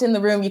walked in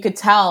the room, you could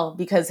tell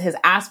because his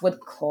ass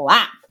would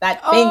clap.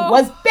 That thing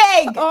was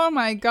big. Oh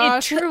my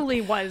gosh. It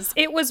truly was.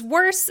 It was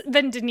worse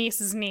than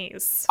Denise's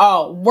knees.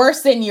 Oh,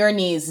 worse than your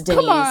knees,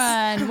 Denise. Come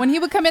on. When he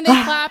would come in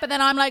and clap, and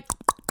then I'm like...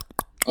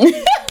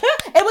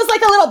 It was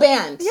like a little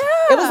band. Yeah.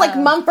 It was like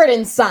Mumford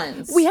and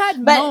Sons. We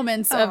had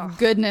moments of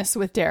goodness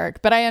with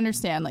Derek, but I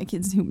understand,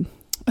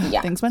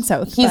 things went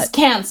south. He's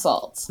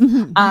canceled.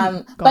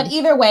 But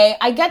either way,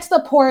 I get to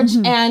the porch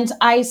and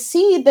I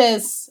see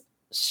this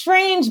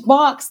strange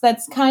box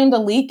that's kind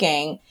of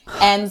leaking.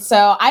 And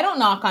so I don't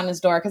knock on his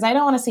door because I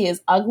don't want to see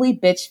his ugly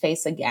bitch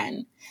face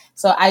again.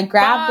 So I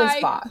grab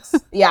this box.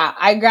 Yeah,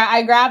 I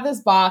grab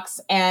this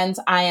box and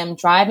I am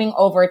driving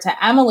over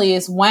to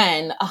Emily's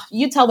when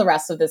you tell the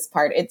rest of this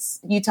part.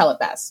 You tell it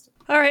best.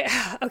 All right.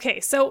 Okay.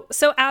 So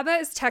Abba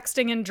is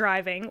texting and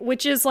driving,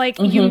 which is like,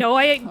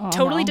 I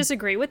totally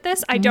disagree with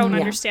this. I don't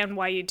understand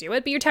why you do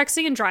it, but you're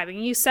texting and driving.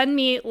 You send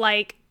me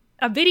like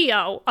a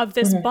video of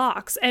this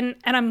box and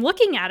I'm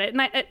looking at it,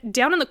 and I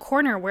down in the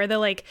corner where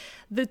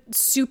the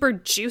super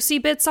juicy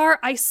bits are,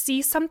 I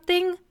see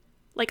something.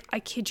 Like, I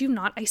kid you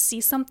not, I see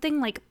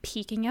something, like,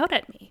 peeking out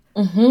at me.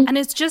 And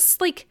it's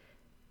just,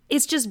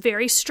 it's just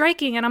very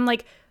striking. And I'm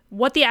like,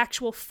 what the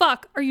actual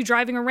fuck are you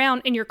driving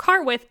around in your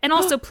car with? And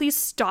also, please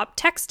stop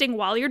texting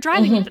while you're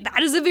driving.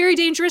 That is a very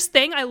dangerous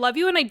thing. I love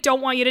you and I don't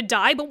want you to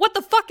die. But what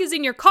the fuck is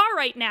in your car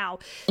right now?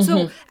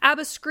 So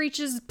Abba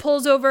screeches,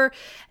 pulls over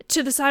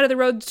to the side of the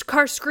road,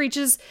 car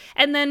screeches.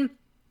 And then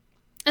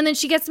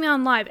she gets me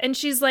on live. And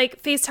she's,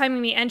 like,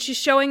 FaceTiming me. And she's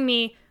showing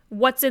me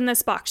what's in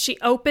this box. She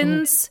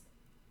opens...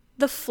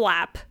 the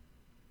flap,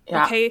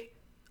 okay,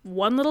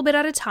 one little bit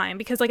at a time,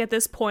 because like at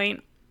this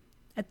point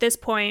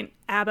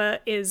Abba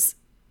is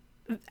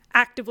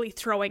actively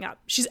throwing up.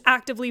 She's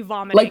actively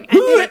vomiting,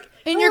 like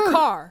in your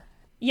car,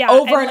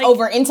 over and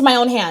over into my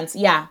own hands,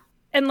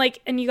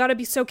 and you got to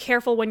be so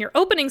careful when you're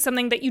opening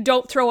something that you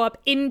don't throw up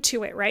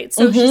into it, right?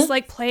 So she's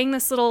like playing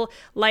this little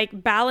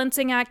like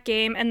balancing act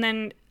game, and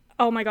then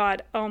oh my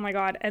god,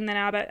 and then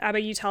Abba,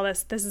 you tell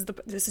us this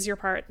is your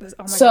part.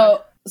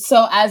 God.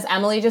 So as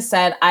Emily just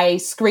said, I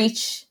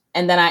screech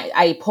and then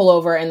I pull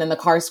over and then the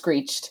car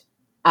screeched.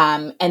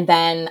 And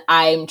then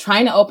I'm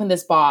trying to open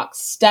this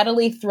box,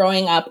 steadily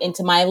throwing up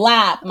into my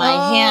lap,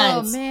 my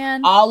hands,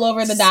 all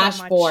over the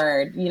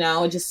dashboard,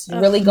 just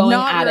really going at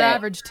it. Not your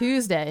average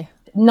Tuesday.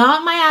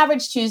 Not my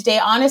average Tuesday.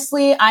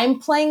 Honestly, I'm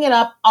playing it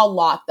up a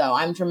lot though.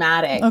 I'm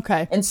dramatic.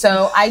 Okay. And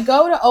so I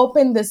go to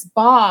open this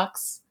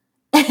box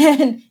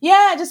And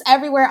yeah, just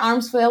everywhere,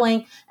 arms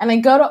flailing. And I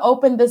go to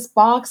open this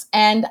box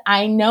and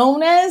I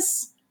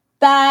notice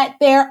that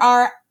there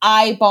are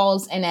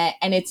eyeballs in it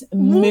and it's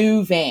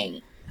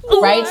moving.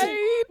 Right?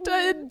 Why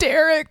did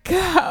Derek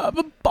have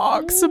a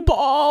box of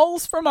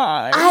balls from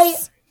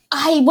eyes?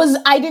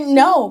 I didn't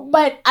know,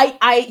 but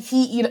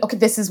okay,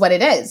 this is what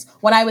it is.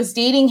 When I was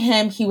dating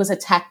him, he was a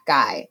tech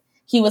guy.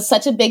 He was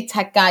such a big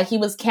tech guy. He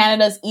was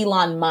Canada's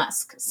Elon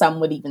Musk, some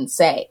would even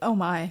say. Oh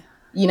my.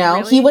 You know,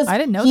 really? he was. I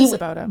didn't know this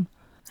about him.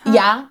 Huh.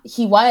 Yeah,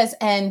 he was.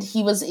 And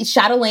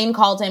Shadow Lane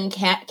called him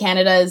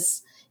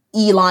Canada's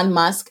Elon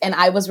Musk. And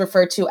I was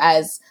referred to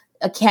as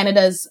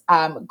Canada's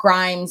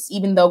Grimes,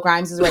 even though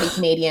Grimes is already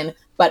Canadian,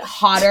 but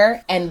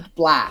hotter and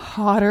black.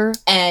 Hotter.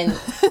 And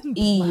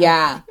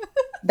yeah.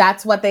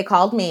 That's what they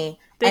called me.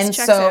 This and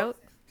checks so, out.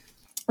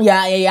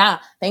 Yeah.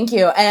 Thank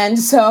you. And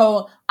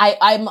so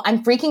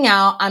I'm freaking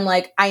out. I'm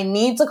like, I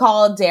need to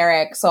call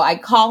Derek. So I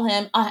call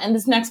him. And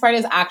this next part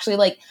is actually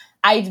like,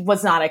 I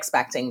was not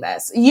expecting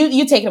this.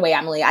 You take it away,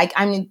 Emily.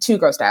 I'm too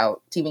grossed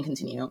out to even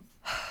continue.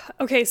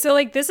 Okay, so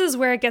like this is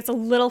where it gets a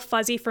little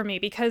fuzzy for me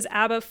because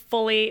Abba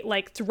fully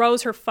like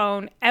throws her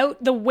phone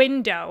out the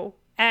window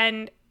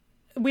and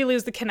we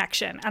lose the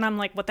connection. And I'm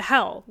like, what the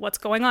hell? What's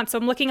going on? So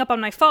I'm looking up on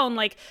my phone,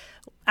 like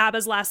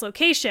Abba's last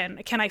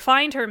location. Can I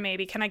find her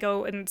maybe? Can I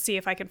go and see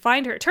if I can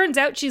find her? It turns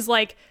out she's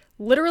like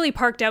literally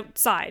parked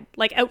outside,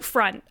 like out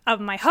front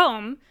of my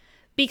home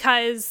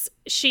because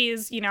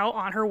she's, you know,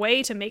 on her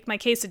way to make my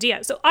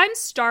quesadilla. So I'm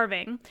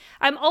starving.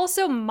 I'm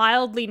also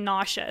mildly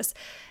nauseous.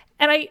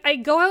 And I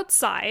go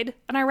outside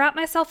and I wrap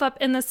myself up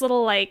in this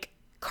little like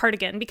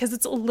cardigan because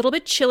it's a little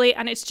bit chilly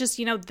and it's just,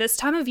 you know, this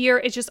time of year,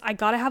 it's just, I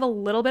gotta have a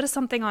little bit of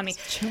something on me.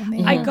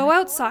 I go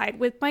outside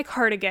with my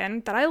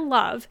cardigan that I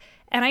love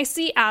and I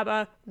see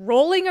Abba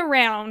rolling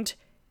around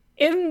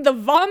in the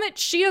vomit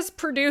she is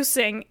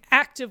producing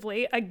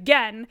actively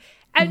again.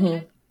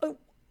 And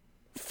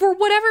for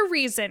whatever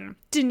reason,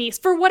 Denise,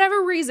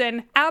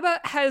 Abba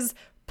has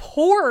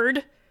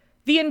poured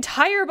the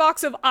entire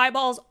box of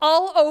eyeballs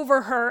all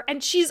over her,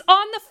 and she's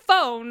on the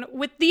phone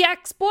with the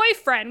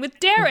ex-boyfriend, with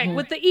Derek,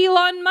 with the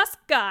Elon Musk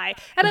guy.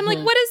 And I'm like,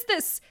 what is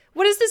this?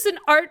 What is this, an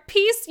art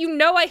piece? You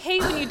know I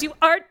hate when you do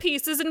art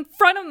pieces in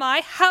front of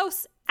my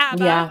house,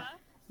 Abba.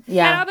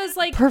 Yeah. And Abba's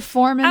like...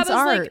 Performance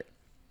art.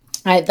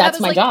 That's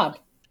my job.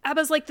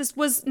 Abba's like, this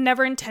was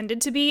never intended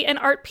to be an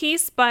art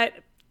piece, but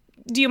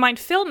do you mind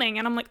filming?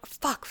 And I'm like,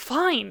 fuck,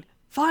 fine.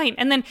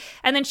 And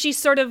then she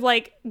sort of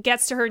like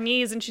gets to her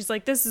knees and she's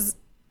like, this is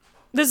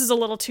a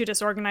little too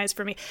disorganized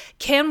for me.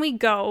 Can we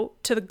go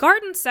to the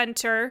garden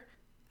center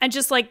and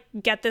just like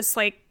get this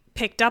like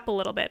picked up a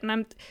little bit? And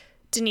I'm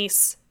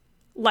Denise,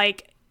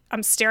 like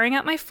I'm staring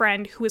at my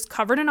friend who is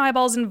covered in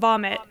eyeballs and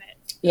vomit.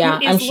 Yeah,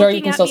 I'm sure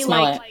you can still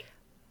smell it.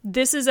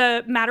 This is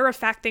a matter of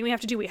fact thing we have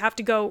to do. We have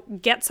to go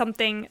get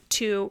something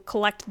to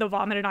collect the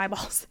vomit and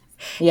eyeballs.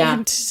 Yeah.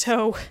 And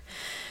so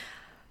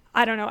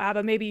I don't know,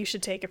 Abba, maybe you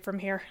should take it from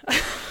here.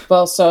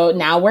 Well, so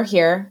now we're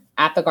here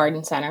at the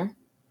garden center.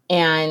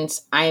 And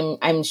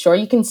I'm sure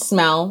you can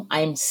smell.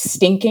 I'm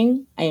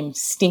stinking. I am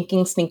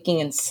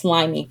stinking and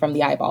slimy from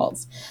the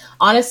eyeballs.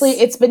 Honestly,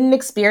 it's been an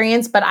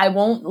experience, but I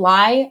won't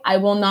lie. I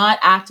will not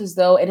act as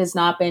though it has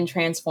not been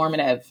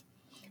transformative.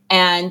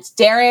 And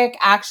Derek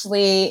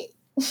actually,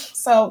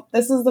 so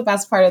this is the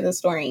best part of the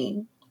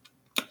story.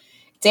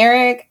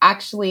 Derek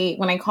actually,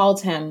 when I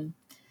called him,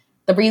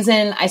 the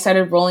reason I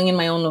started rolling in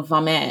my own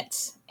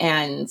vomit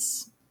and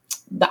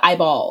the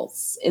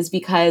eyeballs is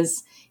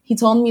because he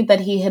told me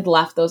that he had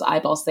left those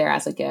eyeballs there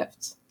as a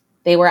gift.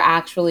 They were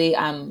actually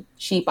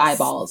sheep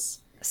eyeballs.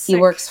 Sick.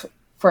 He works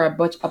for a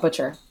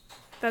butcher.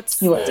 That's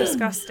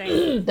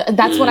disgusting.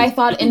 That's what I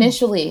thought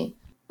initially.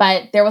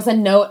 But there was a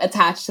note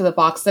attached to the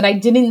box that I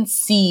didn't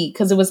see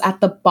because it was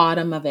at the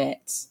bottom of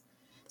it.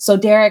 So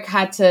Derek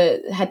had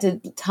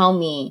to tell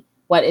me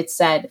what it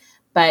said.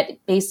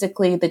 But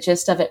basically the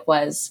gist of it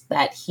was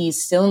that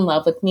he's still in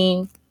love with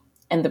me.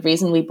 And the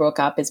reason we broke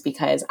up is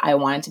because I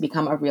wanted to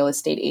become a real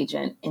estate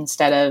agent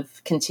instead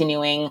of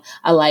continuing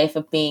a life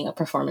of being a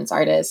performance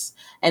artist.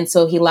 And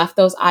so he left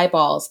those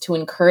eyeballs to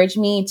encourage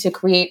me to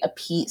create a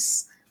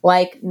piece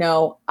like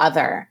no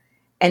other.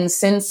 And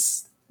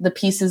since the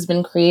piece has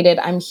been created,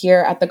 I'm here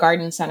at the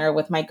garden center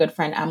with my good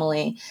friend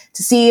Emily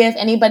to see if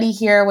anybody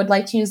here would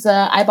like to use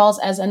the eyeballs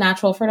as a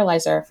natural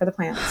fertilizer for the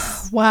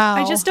plants. Wow.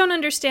 I just don't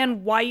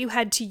understand why you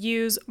had to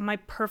use my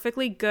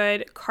perfectly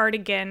good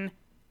cardigan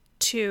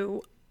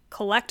to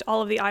collect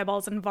all of the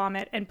eyeballs and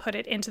vomit and put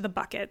it into the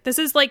bucket. This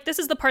is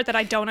the part that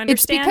I don't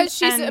understand. It's because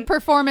she's a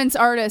performance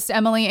artist,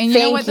 Emily. And you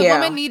know what? The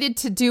woman needed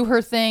to do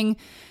her thing.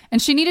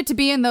 And she needed to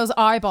be in those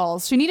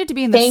eyeballs. She needed to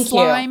be in the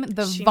slime,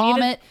 the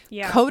vomit,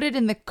 coated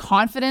in the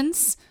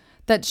confidence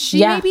that she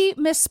may be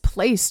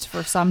misplaced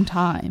for some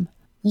time.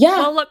 Yeah.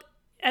 Well, look,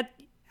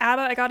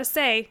 Abba, I gotta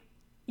say,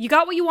 you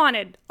got what you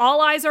wanted.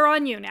 All eyes are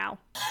on you now.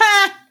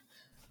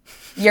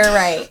 You're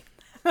right.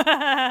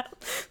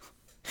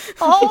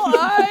 All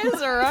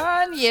eyes are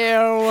on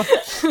you.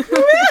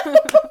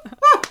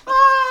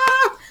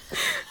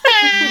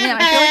 Man,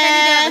 I feel like I need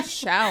to have a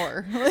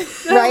shower.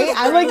 Right?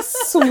 I'm like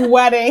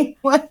sweating.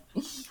 That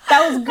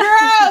was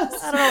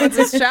gross. I don't know.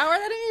 It's a shower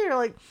that in you're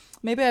like,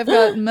 maybe I've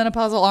got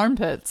menopausal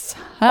armpits.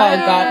 Oh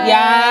God.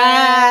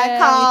 Yeah.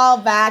 Call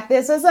back.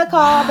 This is a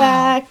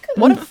callback.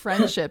 What a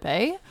friendship,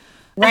 eh?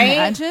 Right?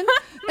 Imagine.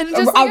 And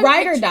A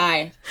ride or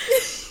die.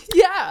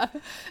 Yeah.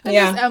 And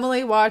Yeah. just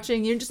Emily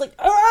watching, you're just like,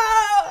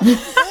 oh,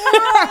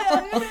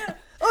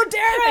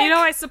 Derek! You know,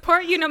 I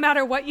support you no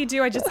matter what you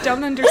do. I just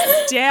don't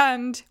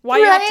understand why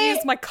you have to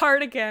use my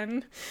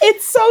cardigan.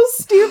 It's so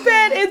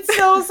stupid. It's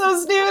so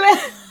stupid.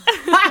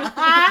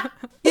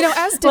 You know,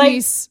 as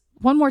Denise,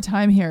 one more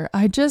time here,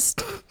 I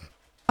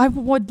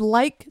would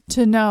like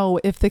to know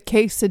if the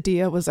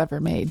quesadilla was ever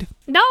made.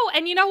 No,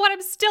 and you know what?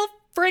 I'm still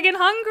friggin'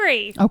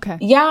 hungry. Okay.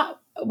 Yeah.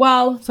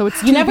 Well, So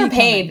it's you never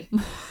paid.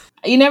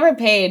 You never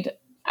paid.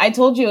 I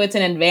told you it's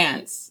in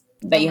advance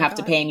that you have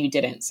to pay and you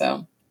didn't.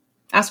 So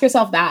ask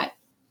yourself that.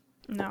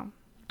 No.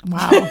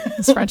 Wow.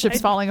 This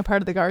friendship's falling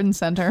apart at the garden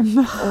center.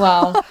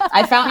 Well,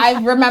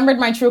 I remembered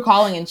my true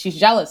calling and she's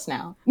jealous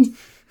now.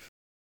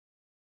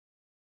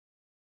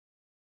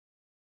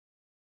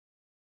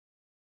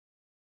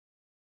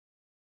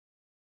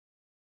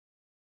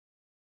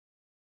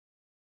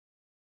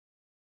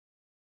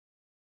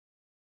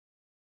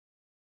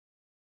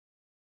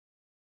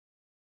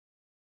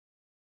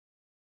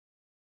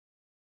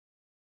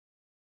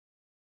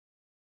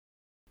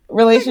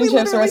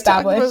 Relationships were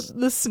established.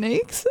 The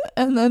snakes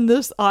and then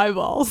this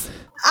eyeballs.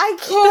 I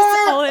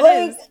can't. all it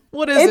like, is.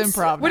 What is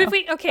improv? What now? if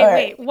we,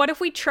 right. wait, what if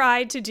we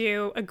tried to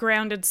do a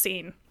grounded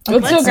scene?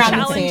 Let's do a Let's grounded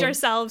challenge scene.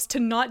 ourselves to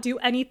not do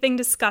anything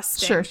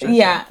disgusting. Sure.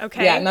 Yeah.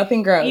 Okay. Yeah.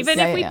 Nothing gross. Even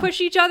Yeah, if we yeah. push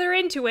each other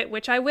into it,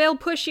 which I will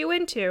push you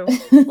into,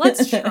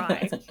 let's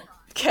try.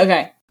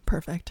 Okay.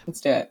 Perfect.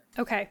 Let's do it.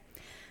 Okay.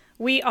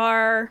 We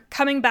are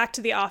coming back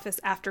to the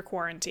office after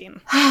quarantine.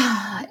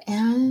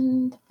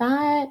 And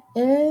that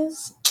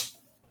is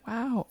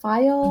Wow.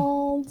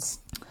 filed.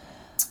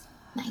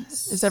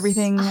 Nice. Is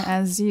everything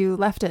as you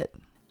left it?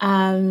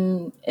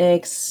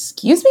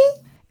 Excuse me?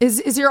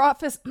 Is your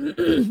office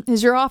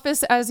is your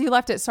office as you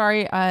left it?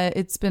 Sorry,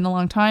 it's been a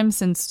long time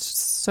since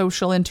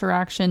social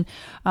interaction.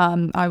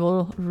 I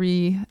will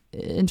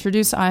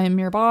reintroduce. I'm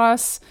your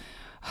boss,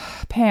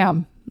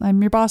 Pam. I'm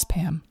your boss,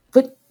 Pam.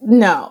 But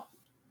no.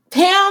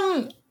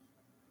 Pam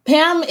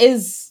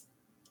is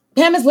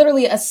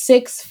literally a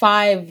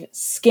 6'5"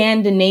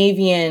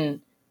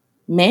 Scandinavian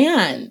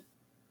man.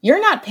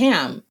 You're not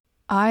Pam.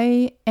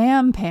 I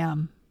am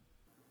Pam.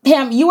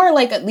 Pam, you are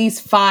like at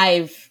least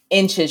 5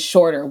 inches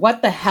shorter.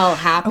 What the hell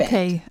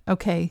happened?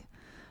 Okay.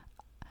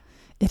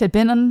 It had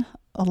been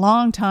a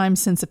long time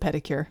since a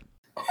pedicure.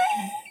 What?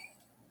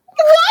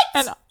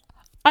 And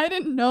I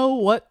didn't know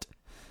what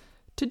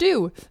to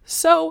do.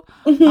 So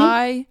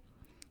I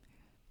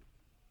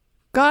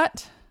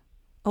got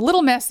a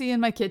little messy in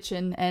my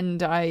kitchen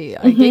and I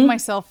gave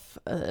myself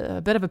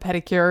a bit of a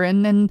pedicure.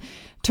 And then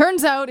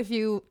turns out if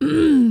you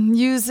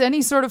use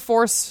any sort of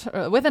force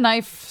with a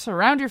knife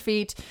around your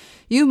feet,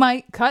 you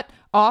might cut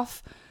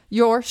off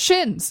your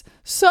shins.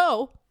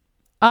 So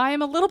I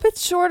am a little bit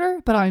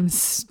shorter, but I'm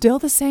still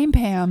the same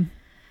Pam.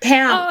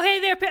 Pam. Oh, hey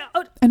there, Pam.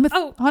 And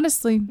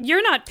honestly,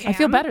 You're not Pam. I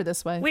feel better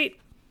this way. Wait,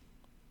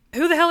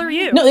 who the hell are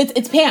you? No,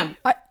 it's Pam.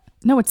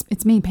 No,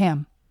 it's me,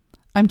 Pam.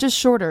 I'm just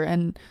shorter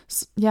and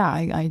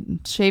I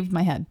shaved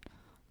my head.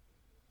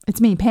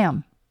 It's me,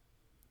 Pam.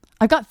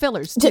 I got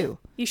fillers too.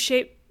 You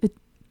shape.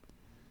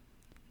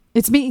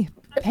 It's me,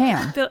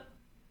 Pam.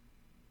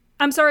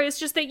 I'm sorry. It's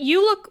just that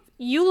you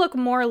look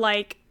more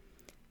like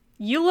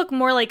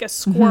a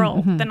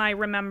squirrel than I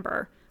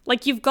remember.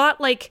 Like you've got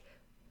like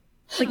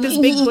this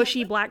big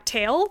bushy black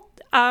tail.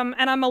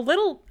 And I'm a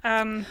little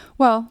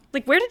Well,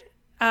 like where did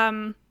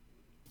Yeah.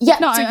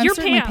 no, so I'm you're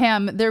certainly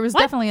Pam. Pam. There was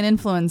What? definitely an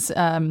influence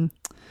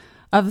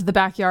of the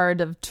backyard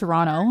of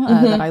Toronto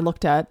that I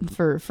looked at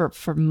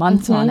for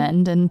months on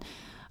end, and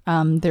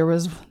there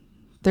was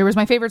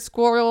my favorite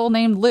squirrel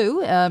named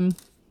Lou.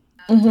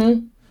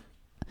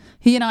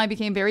 He and I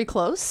became very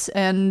close,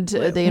 and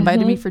they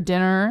invited me for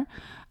dinner.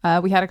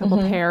 We had a couple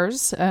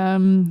pears,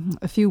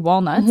 a few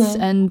walnuts,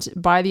 and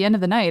by the end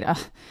of the night,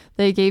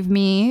 they gave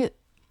me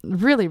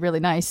really,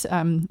 really nice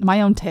my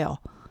own tail.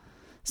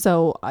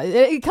 So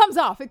it comes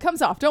off. It comes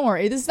off. Don't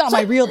worry. This is not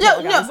my real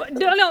tail, guys. no, you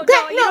don't have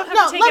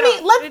to take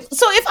it off.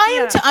 So if I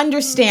am to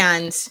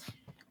understand,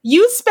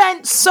 you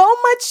spent so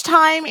much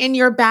time in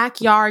your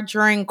backyard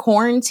during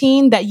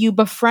quarantine that you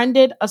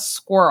befriended a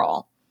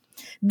squirrel.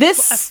 A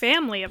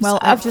family of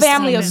a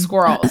family of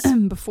squirrels.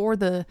 Before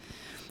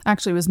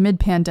actually it was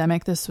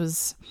mid-pandemic. It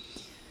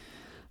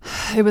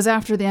was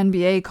after the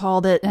NBA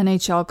called it,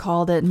 NHL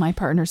called it, and my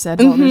partner said,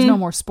 well, there's no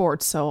more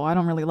sports, so I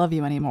don't really love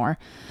you anymore.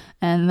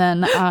 And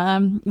then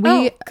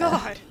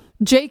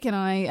Jake and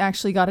I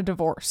actually got a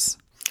divorce.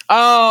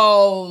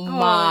 Oh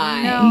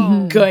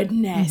my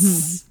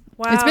goodness.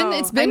 Wow.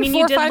 It's been I mean,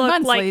 4 or 5 look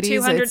months, like ladies.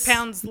 200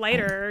 pounds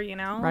lighter, you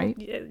know? Right.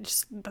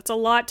 That's a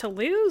lot to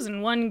lose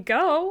in one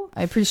go.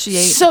 I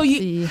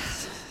appreciate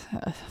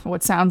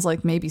what sounds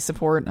like maybe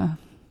support.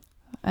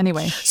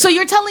 Anyway. So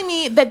you're telling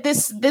me that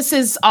this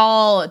is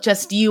all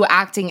just you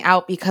acting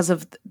out because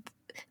of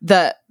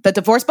the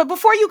divorce. But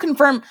before you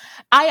confirm,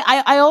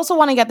 I also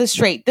want to get this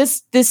straight.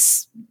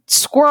 This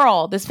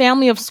squirrel, this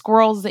family of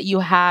squirrels that you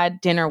had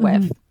dinner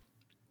with,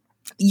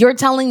 you're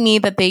telling me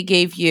that they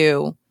gave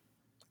you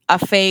a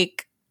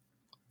fake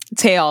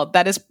tail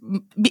that is,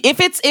 if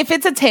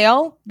it's a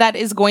tail that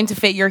is going to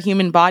fit your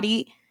human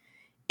body,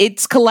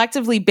 it's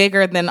collectively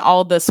bigger than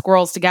all the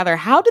squirrels together.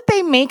 How did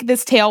they make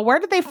this tail? Where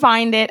did they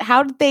find it?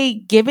 How did they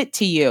give it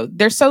to you?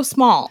 They're so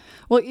small.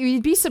 Well,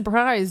 you'd be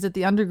surprised at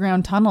the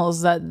underground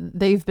tunnels that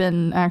they've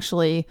been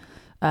actually,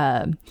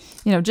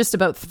 just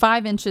about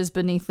 5 inches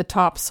beneath the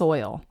top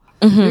soil.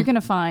 You're going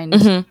to find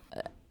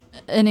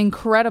an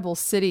incredible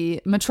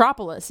city,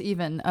 metropolis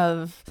even,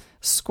 of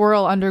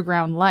squirrel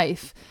underground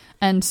life.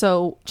 And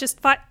so just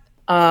 5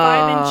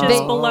 inches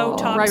below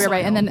top soil.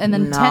 Right. And then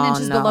 10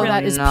 inches below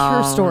that is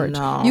pure storage.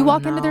 You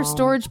walk into their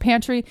storage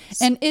pantry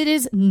and it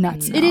is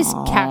nuts. It is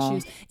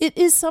cashews. It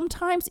is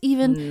sometimes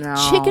even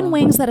chicken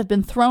wings that have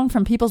been thrown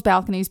from people's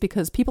balconies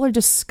because people are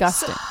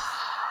disgusting.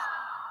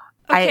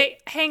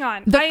 Hang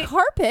on. The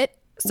carpet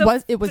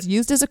was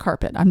used as a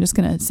carpet. I'm just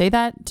going to say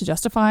that to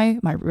justify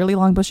my really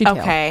long bushy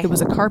tail. It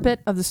was a carpet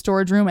of the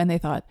storage room and they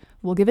thought,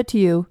 we'll give it to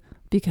you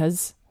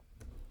because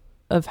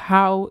of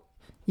how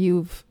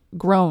you've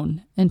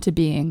grown into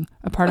being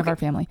a part of our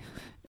family.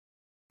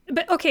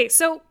 But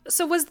so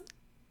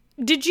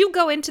did you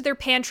go into their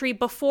pantry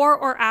before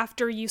or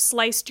after you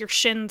sliced your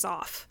shins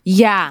off?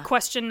 Yeah.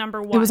 Question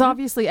number 1. It was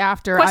obviously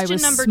after.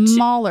 Question I was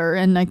smaller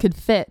and I could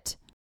fit.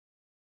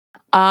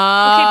 Okay,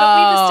 but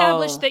we've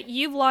established that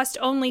you've lost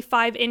only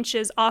 5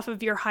 inches off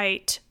of your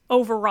height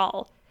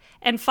overall.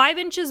 And 5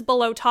 inches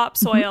below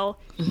topsoil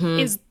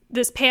is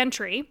this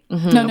pantry.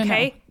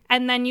 No.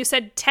 And then you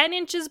said 10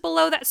 inches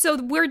below that.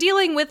 So we're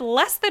dealing with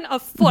less than a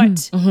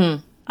foot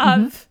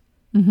of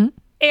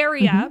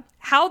area.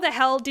 How the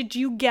hell did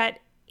you get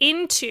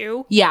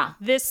into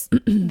this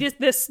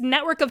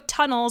network of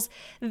tunnels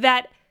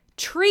that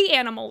tree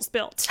animals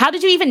built? How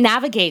did you even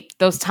navigate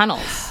those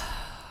tunnels?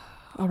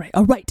 All right.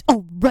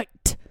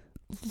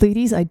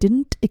 Ladies, I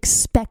didn't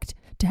expect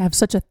to have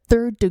such a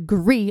 3rd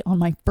degree on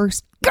my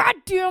first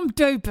goddamn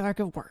day back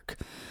at work.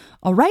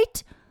 All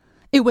right?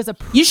 It was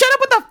You showed up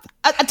with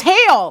a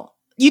tail.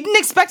 You didn't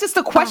expect us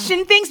to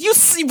question things? You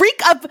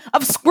reek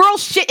of squirrel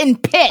shit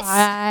and piss.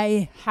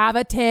 I have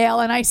a tail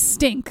and I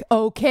stink,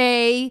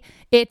 okay?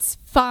 It's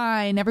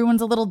fine.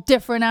 Everyone's a little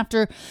different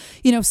after,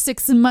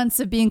 6 months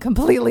of being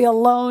completely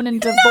alone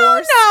and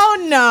divorced.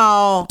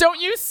 No.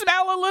 Don't you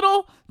smell a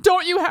little?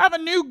 Don't you have a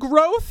new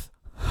growth?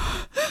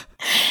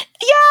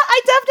 Yeah,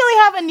 I definitely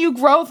have a new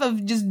growth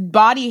of just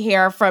body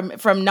hair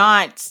from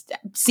not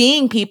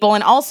seeing people.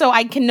 And also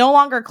I can no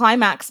longer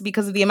climax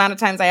because of the amount of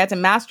times I had to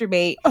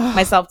masturbate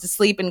myself to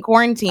sleep in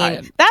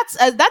quarantine. That's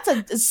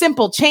a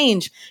simple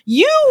change.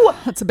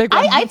 That's a big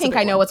one. I think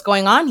I know what's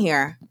going on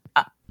here.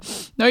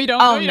 No, you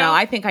don't.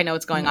 I think I know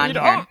what's going on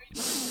here.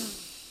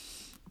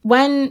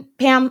 When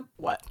Pam,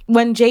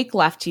 when Jake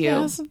left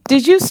you,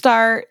 did you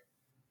start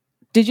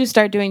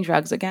doing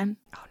drugs again?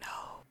 Oh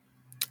no.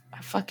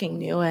 I fucking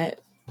knew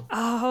it.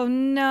 Oh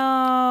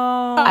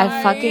no.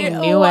 I fucking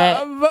knew it.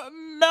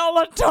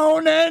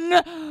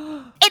 Melatonin.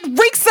 It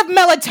reeks of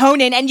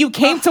melatonin and you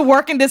came to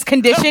work in this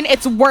condition.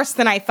 It's worse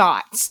than I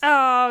thought.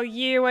 Oh,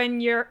 you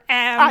and your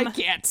M. I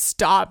can't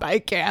stop.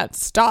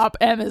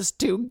 M is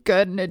too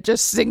good and it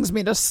just sings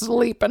me to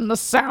sleep and the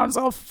sounds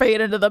all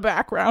fade into the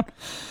background.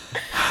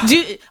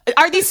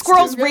 Are these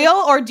squirrels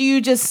real or do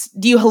you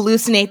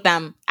hallucinate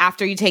them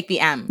after you take the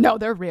M? No,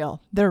 they're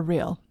real.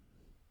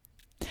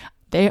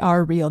 They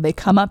are real. They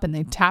come up and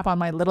they tap on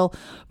my little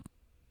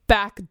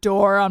back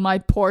door on my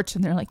porch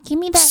and they're like, give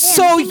me that.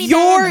 So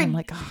I'm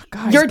like, oh,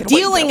 guys, you're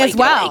dealing as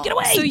well. Get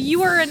away. So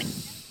you're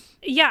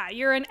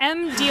an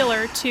M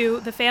dealer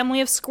to the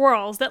family of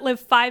squirrels that live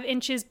 5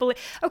 inches below.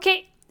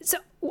 Okay, so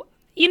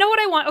you know what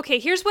I want? Okay,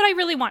 here's what I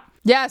really want.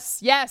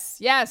 Yes.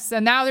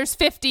 And now there's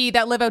 50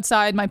 that live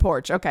outside my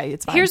porch. Okay,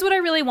 it's fine. Here's what I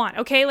really want.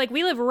 Okay, like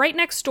we live right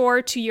next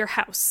door to your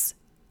house.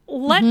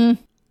 Let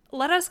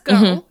us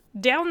go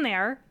down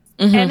there.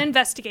 And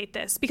investigate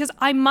this because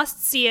I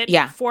must see it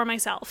for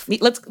myself.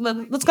 Let's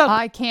go.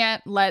 I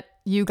can't let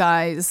you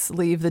guys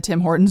leave the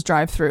Tim Hortons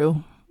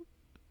drive-through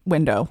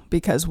window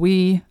because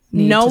we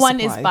need no to one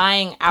is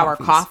buying our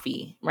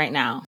coffee right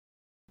now.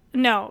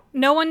 No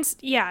one's.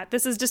 Yeah,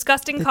 this is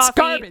disgusting coffee.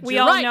 Garbage. We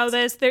all know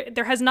this.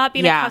 There has not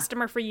been a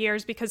customer for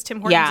years because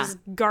Tim Hortons is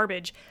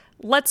garbage.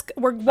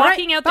 We're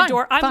walking out the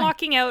door. I'm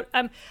walking out.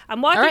 I'm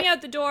walking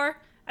out the door.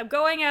 I'm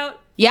going out.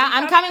 Yeah,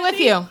 I'm coming with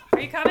you. Are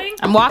you coming?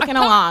 I'm walking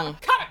along.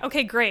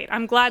 Okay, great.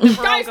 I'm glad that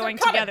we're all going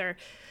together.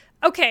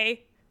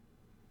 Okay.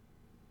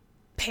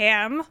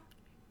 Pam,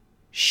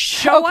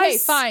 show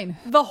us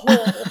the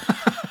hole.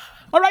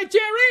 All right,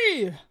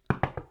 Jerry.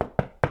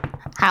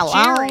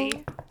 Hello.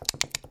 Jerry.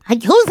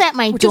 Who's at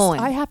my door?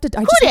 I have to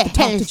talk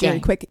to Jerry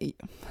quick.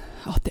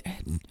 Oh,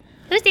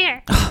 who's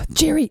there? Oh,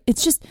 Jerry,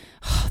 it's just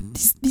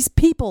these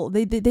people.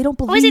 They don't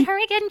believe. Was it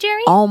her again,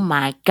 Jerry? Oh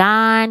my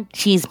God,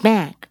 she's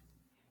back.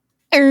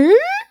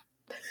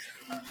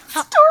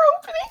 Door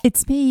opening.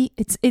 It's me.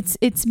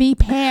 It's me,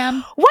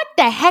 Pam. What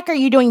the heck are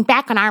you doing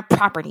back on our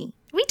property?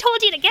 We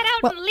told you to get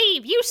out and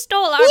leave. You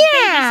stole our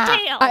baby's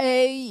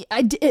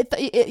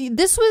tail.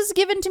 This was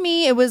given to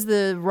me. It was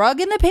the rug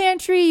in the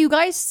pantry. You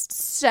guys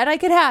said I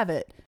could have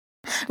it.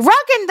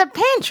 Rug in the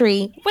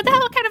pantry? What the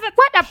hell kind of a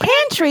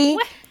pantry?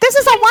 This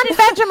is a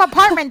one-bedroom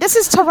apartment. This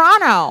is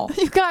Toronto.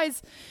 You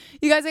guys,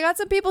 I got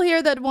some people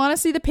here that want to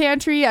see the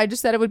pantry. I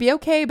just said it would be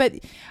okay, but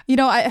you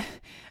don't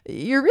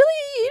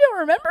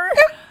remember?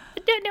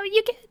 No,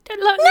 you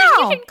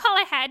can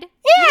call ahead.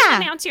 You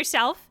can announce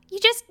yourself. You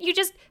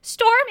just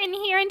storm in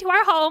here into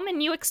our home,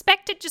 and you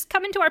expect to just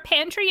come into our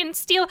pantry and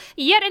steal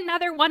yet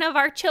another one of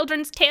our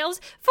children's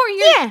tails for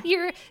your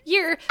I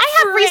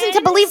have reason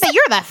to believe that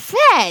you're the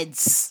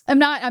feds. I'm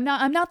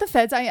not the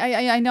feds.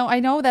 I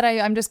know that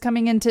I'm just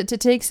coming in to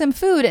take some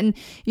food, and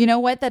you know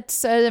what?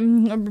 That's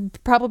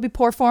probably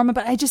poor form,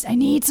 but I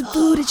need some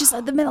food. It's just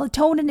the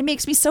melatonin, and it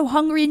makes me so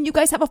hungry. And you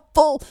guys have a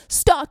full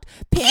stocked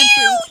pantry.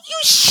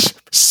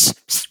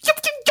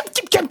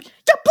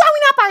 You're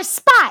blowing up our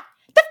spot.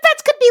 The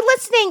feds could be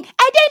listening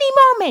at any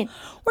moment.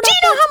 Do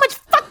you know how much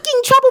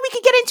fucking trouble we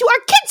could get into? Our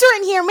kids are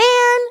in here,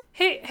 man.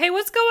 Hey,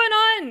 what's going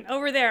on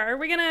over there? Are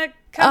we gonna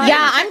come?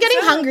 I'm getting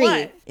hungry.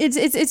 What?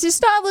 It's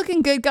just not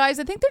looking good, guys.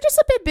 I think they're just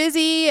a bit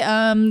busy.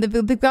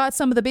 They've got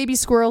some of the baby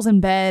squirrels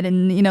in bed,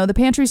 and the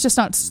pantry's just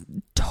not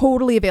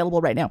totally available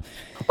right now.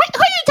 Wait,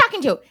 who are you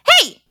talking to?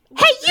 Hey,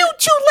 you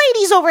two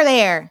ladies over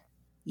there.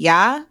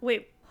 Yeah.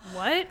 Wait,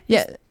 what?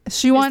 Yeah.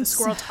 She wants. The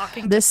squirrel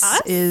talking this to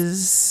us?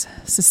 is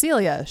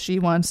Cecilia. She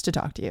wants to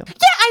talk to you. Yeah,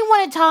 I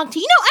want to talk to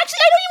you. No, actually,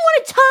 I don't even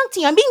want to talk to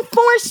you. I'm being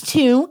forced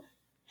to.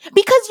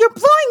 Because you're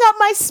blowing up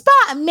my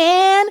spot,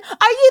 man.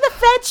 Are you the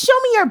feds? Show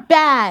me your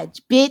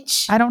badge,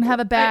 bitch. I don't have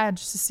a badge,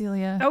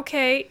 Cecilia.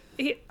 Okay.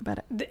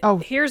 But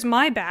here's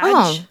my badge.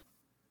 Oh.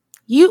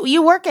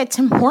 You work at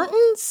Tim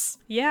Hortons?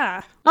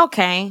 Yeah.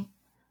 Okay.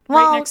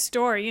 Right next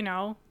door,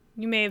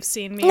 You may have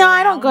seen me. No,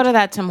 I don't go to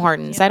that Tim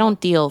Hortons. I don't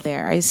deal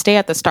there. I stay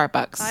at the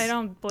Starbucks. I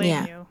don't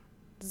blame you.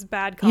 It's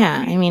bad coffee.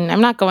 Yeah, I mean,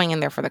 I'm not going in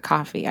there for the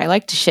coffee. I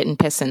like to shit and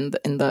piss in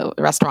the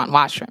restaurant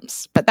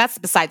washrooms. But that's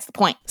besides the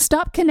point.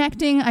 Stop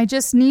connecting. I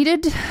just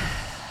needed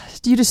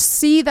you to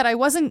see that I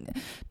wasn't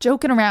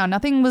joking around.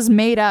 Nothing was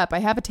made up. I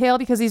have a tail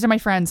because these are my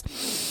friends.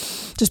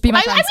 Just be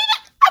my friends.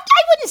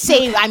 I wouldn't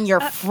say I'm your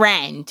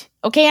friend.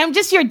 Okay, I'm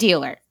just your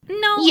dealer.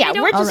 No, yeah,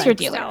 we're just your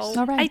dealers.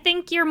 So. Right. I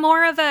think you're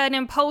more of an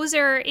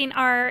imposer in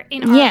our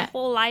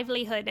whole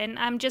livelihood, and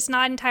I'm just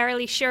not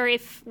entirely sure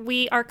if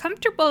we are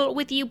comfortable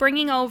with you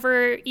bringing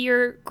over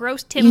your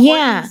gross Tim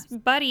Hortons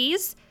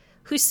buddies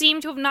who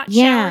seem to have not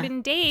showered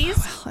in days.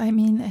 Well, I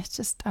mean, it's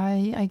just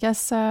I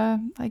guess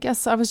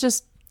I was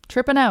just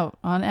tripping out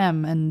on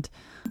M, and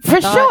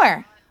for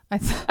sure.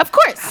 Of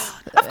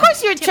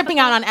course you're tripping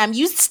out on M.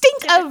 You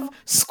stink of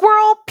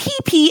squirrel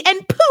pee-pee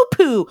and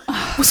poo-poo.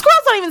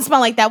 Squirrels don't even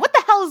smell like that. What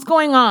the hell is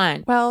going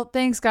on? Well,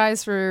 thanks,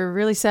 guys, for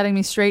really setting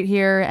me straight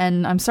here.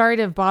 And I'm sorry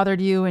to have bothered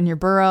you in your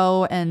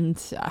burrow.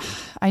 And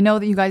I know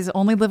that you guys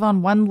only live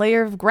on one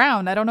layer of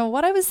ground. I don't know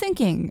what I was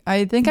thinking.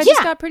 I think I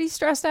just got pretty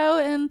stressed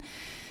out. And,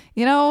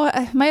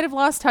 I might have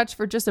lost touch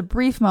for just a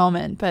brief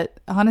moment. But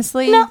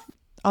honestly... No.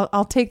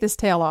 I'll take this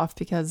tail off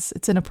because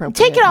it's inappropriate.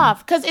 Take it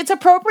off because it's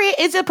appropriate.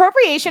 It's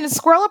appropriation. It's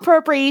squirrel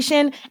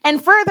appropriation.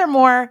 And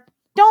furthermore,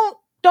 don't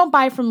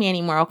buy from me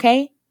anymore.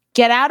 Okay,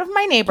 get out of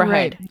my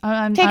neighborhood.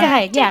 Right. Take a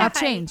hike. Yeah, I'll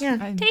change.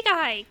 Yeah. Take a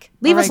hike.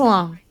 Leave us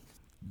alone.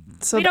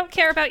 So we don't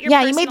care about your.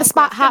 Yeah, you made the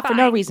spot hot for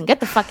no reason. Get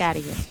the fuck out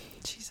of here.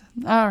 Jesus.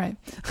 All right.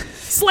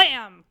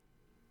 Slam.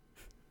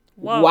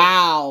 Whoa.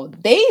 Wow,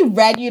 they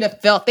read you to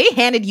filth. They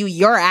handed you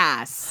your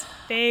ass.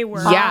 They were.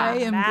 I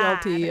am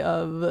guilty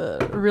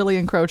of really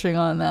encroaching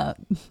on that.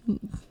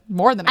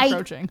 More than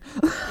encroaching.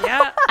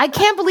 Yeah. I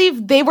can't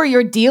believe they were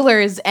your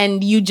dealers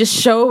and you just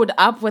showed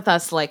up with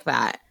us like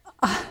that.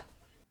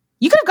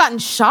 You could have gotten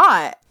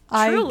shot.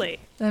 Truly.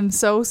 I am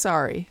so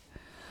sorry.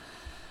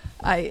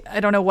 I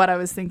don't know what I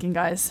was thinking,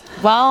 guys.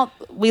 Well,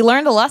 we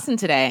learned a lesson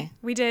today.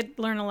 We did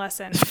learn a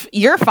lesson.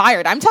 You're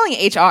fired. I'm telling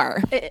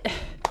HR.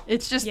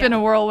 It's just been a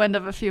whirlwind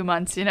of a few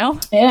months,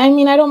 I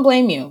mean, I don't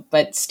blame you,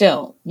 but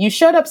still, you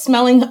showed up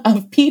smelling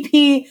of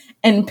pee-pee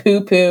and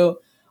poo-poo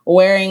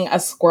wearing a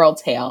squirrel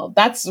tail.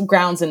 That's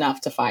grounds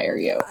enough to fire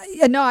you.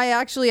 No,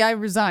 I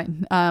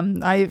resign.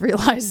 I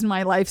realized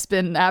my life's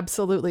been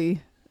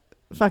absolutely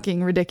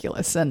fucking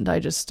ridiculous, and I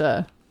just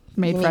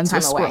made friends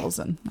with squirrels,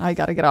 and I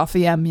got to get off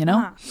the M,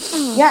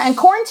 Yeah, and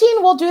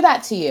quarantine will do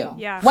that to you.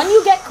 Yeah. When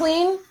you get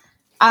clean,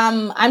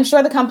 I'm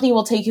sure the company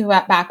will take you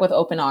back with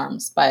open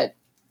arms, but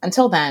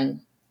until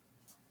then,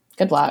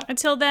 good luck.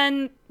 Until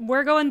then,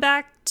 we're going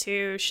back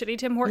to shitty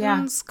Tim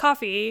Hortons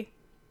coffee,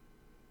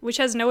 which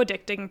has no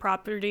addicting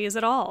properties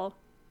at all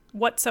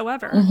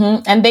whatsoever.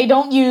 Mm-hmm. And they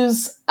don't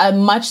use a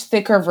much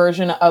thicker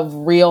version of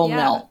real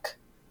milk.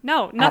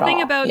 No,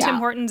 nothing about Tim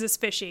Hortons is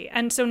fishy.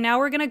 And so now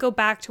we're going to go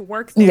back to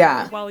work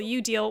there while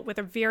you deal with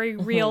a very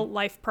real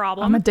life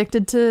problem. I'm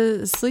addicted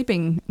to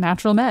sleeping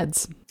natural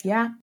meds.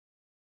 Yeah.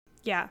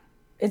 Yeah.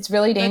 It's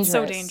really dangerous. It's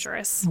so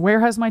dangerous. Where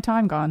has my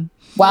time gone?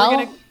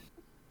 Well,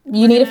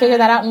 you need to figure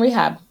that out in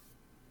rehab.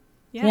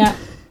 Yeah.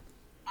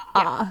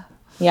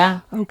 Yeah.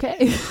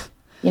 Okay.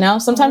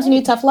 Sometimes you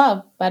need tough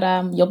love, but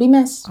you'll be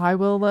missed. I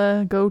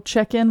will go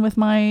check in with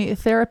my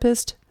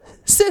therapist,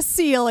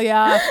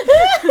 Cecilia.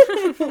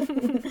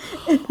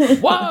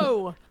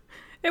 Whoa.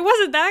 It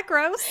wasn't that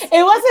gross. It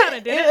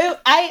wasn't.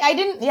 I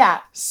didn't. Yeah.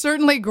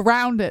 Certainly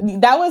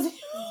grounded. That was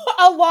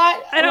a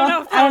lot. I don't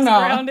know if that was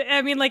grounded.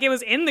 I mean, like it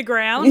was in the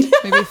ground.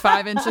 Maybe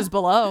 5 inches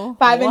below.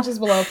 5 inches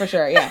below for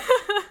sure. Yeah.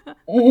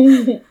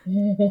 No,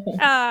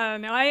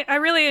 I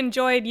really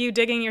enjoyed you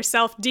digging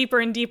yourself deeper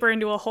and deeper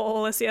into a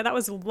hole, Alicia. That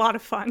was a lot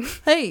of fun.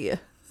 Hey,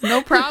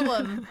 no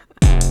problem.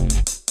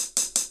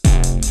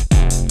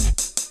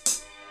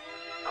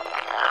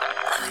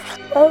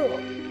 Oh,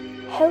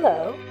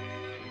 hello.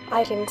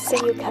 I didn't see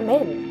you come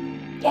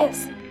in.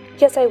 Yes,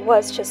 I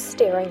was just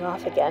staring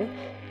off again.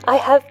 I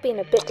have been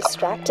a bit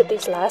distracted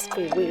these last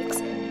few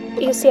weeks.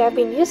 You see, I've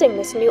been using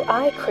this new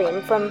eye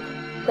cream from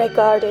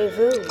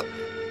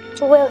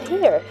Regardez-vous. Well,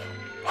 here,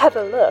 have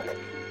a look.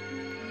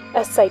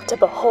 A sight to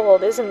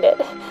behold, isn't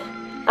it?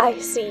 I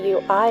see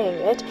you eyeing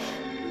it.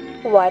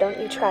 Why don't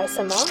you try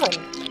some on?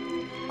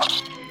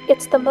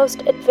 It's the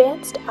most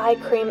advanced eye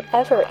cream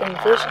ever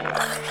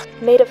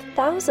envisioned, made of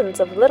thousands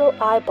of little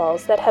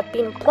eyeballs that have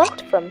been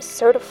plucked from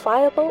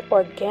certifiable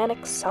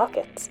organic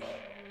sockets.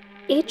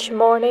 Each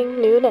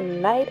morning, noon,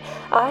 and night,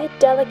 I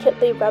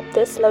delicately rub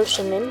this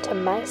lotion into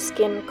my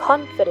skin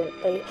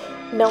confidently,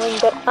 knowing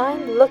that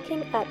I'm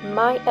looking at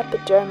my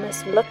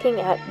epidermis, looking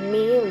at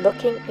me,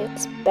 looking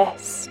its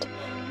best.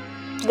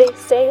 They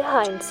say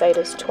hindsight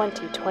is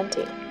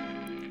 20/20.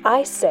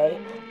 I say,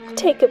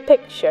 take a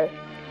picture.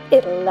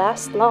 It'll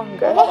last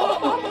longer.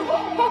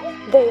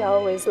 They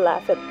always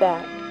laugh at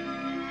that.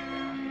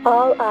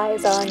 All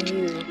Eyes on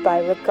You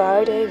by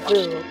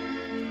Regardez-vous.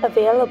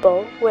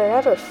 Available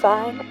wherever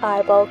fine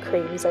eyeball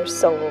creams are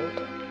sold.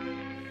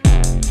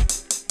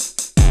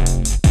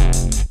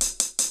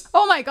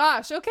 Oh my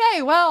gosh.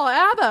 Okay. Well,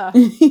 ABBA.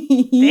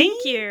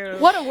 Thank you.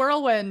 What a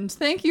whirlwind.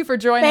 Thank you for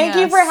joining us. Thank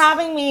you for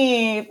having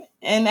me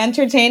and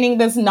entertaining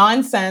this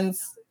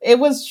nonsense. It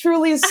was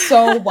truly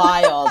so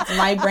wild.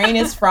 My brain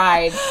is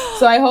fried.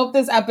 So I hope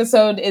this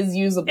episode is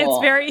usable. It's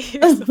very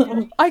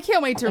usable. I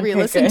can't wait to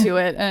re-listen to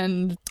it.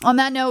 And on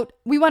that note,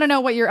 we want to know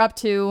what you're up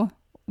to.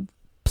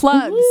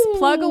 Plugs.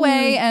 Plug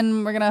away,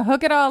 and we're going to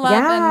hook it all up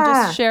and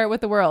just share it with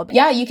the world.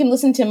 Yeah, you can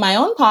listen to my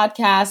own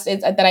podcast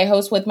that I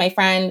host with my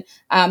friend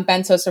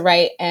Ben Sosa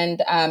Wright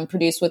and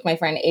produce with my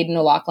friend Aidan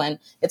O'Loughlin.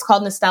 It's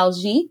called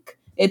Nostalgique.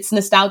 It's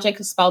nostalgic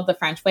spelled the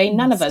French way.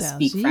 None of us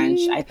speak French,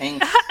 I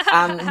think.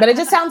 But it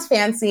just sounds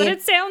fancy. But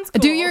it sounds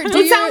cool.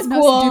 It sounds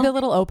cool. Do the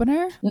little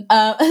opener.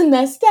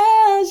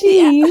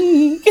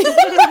 Nostalgique.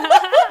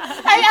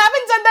 I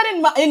haven't done that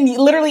in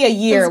literally a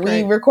year.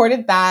 We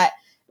recorded that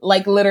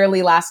like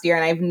literally last year,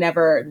 and I've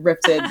never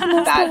ripped that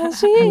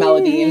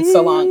melody in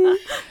so long.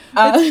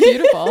 It's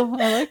beautiful.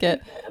 I like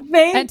it.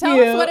 Thank you. And tell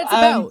us what it's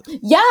about.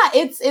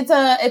 It's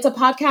a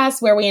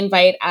podcast where we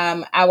invite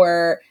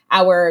our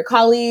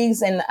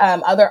colleagues and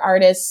other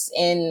artists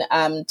in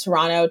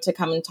Toronto to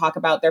come and talk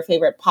about their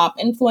favorite pop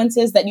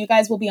influences that you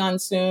guys will be on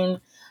soon.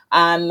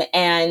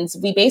 And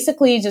we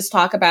basically just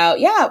talk about,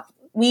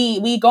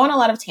 we go on a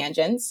lot of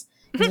tangents.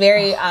 It's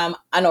very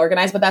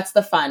unorganized, but that's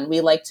the fun.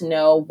 We like to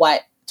know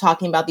what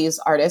talking about these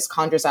artists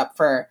conjures up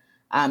for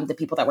the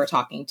people that we're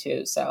talking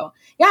to. So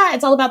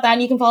it's all about that.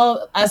 And you can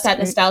follow us at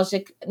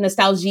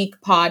Nostalgique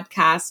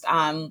Podcast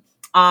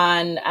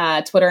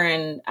on Twitter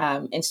and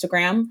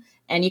Instagram.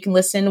 And you can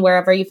listen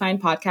wherever you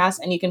find podcasts.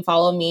 And you can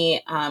follow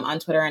me on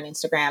Twitter and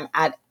Instagram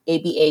at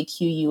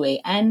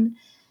ABAQUAN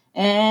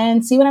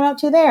and see what I'm up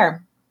to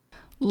there.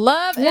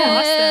 Love it.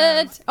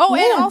 Awesome. Oh,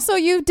 and also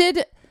you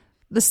did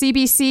the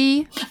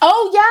CBC.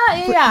 Oh,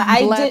 yeah.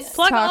 I did.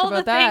 Plug all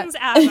the things,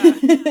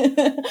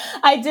 ABBA.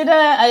 I did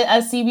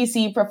a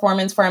CBC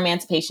performance for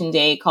Emancipation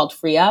Day called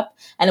Free Up.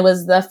 And it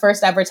was the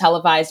first ever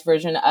televised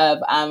version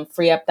of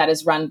Free Up that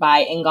is run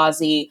by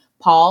Ngozi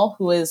Paul,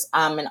 who is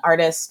an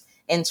artist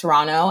in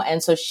Toronto.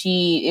 And so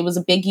it was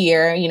a big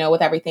year,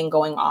 with everything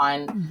going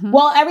on. Mm-hmm.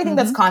 Well, everything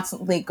that's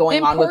constantly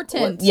going on with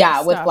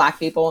Black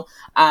people.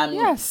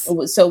 Yes.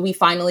 So we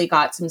finally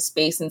got some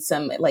space and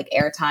some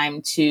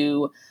airtime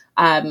to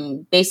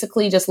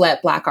basically just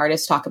let Black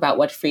artists talk about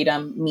what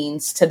freedom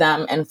means to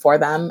them and for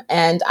them.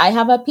 And I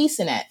have a piece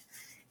in it.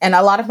 And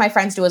a lot of my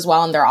friends do as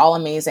well, and they're all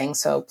amazing.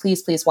 So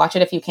please watch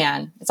it if you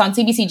can. It's on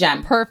CBC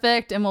Gem.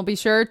 Perfect. And we'll be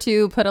sure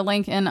to put a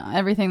link in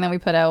everything that we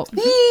put out.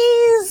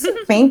 Please.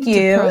 Thank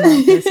you. To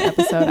promote this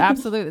episode.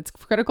 Absolutely. It's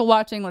critical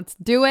watching. Let's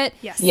do it.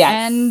 Yes.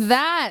 And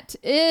that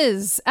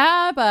is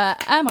ABBA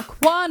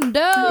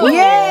Amaquando.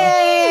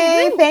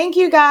 Yay! Thank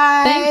you,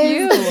 guys.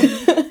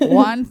 Thank you.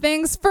 One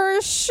thing's for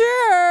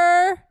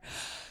sure.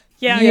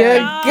 Yeah, you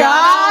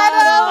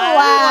gotta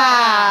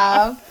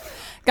laugh.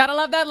 Gotta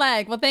love that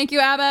leg. Well, thank you,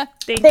 ABBA.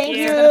 Thank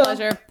you. It's been a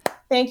pleasure.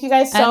 Thank you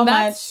guys so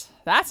much.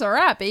 That's a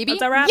wrap, baby.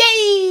 That's a wrap.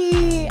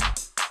 Yay!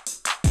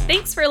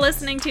 Thanks for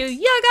listening to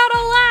You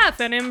Gotta Laugh,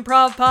 an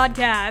improv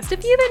podcast.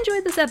 If you've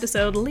enjoyed this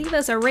episode, leave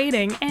us a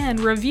rating and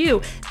review.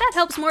 That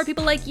helps more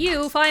people like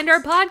you find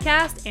our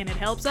podcast, and it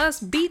helps us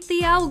beat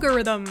the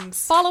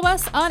algorithms. Follow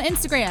us on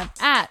Instagram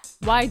at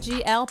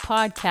YGL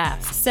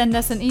Podcast. Send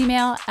us an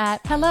email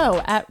at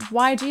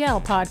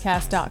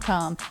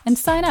hello@yglpodcast.com and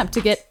sign up to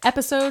get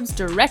episodes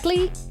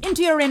directly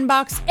into your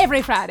inbox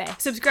every Friday.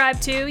 Subscribe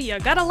to You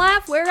Gotta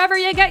Laugh wherever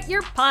you get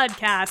your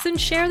podcasts, and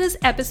share this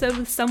episode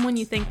with someone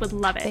you think would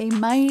love it. They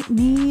might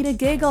need a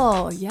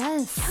giggle.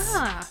 Yes.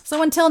 Yeah.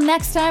 So until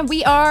next time,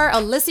 we are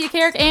Alicia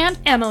Carrick and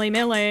Emily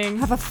Milling.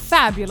 Have a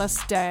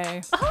fabulous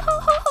day.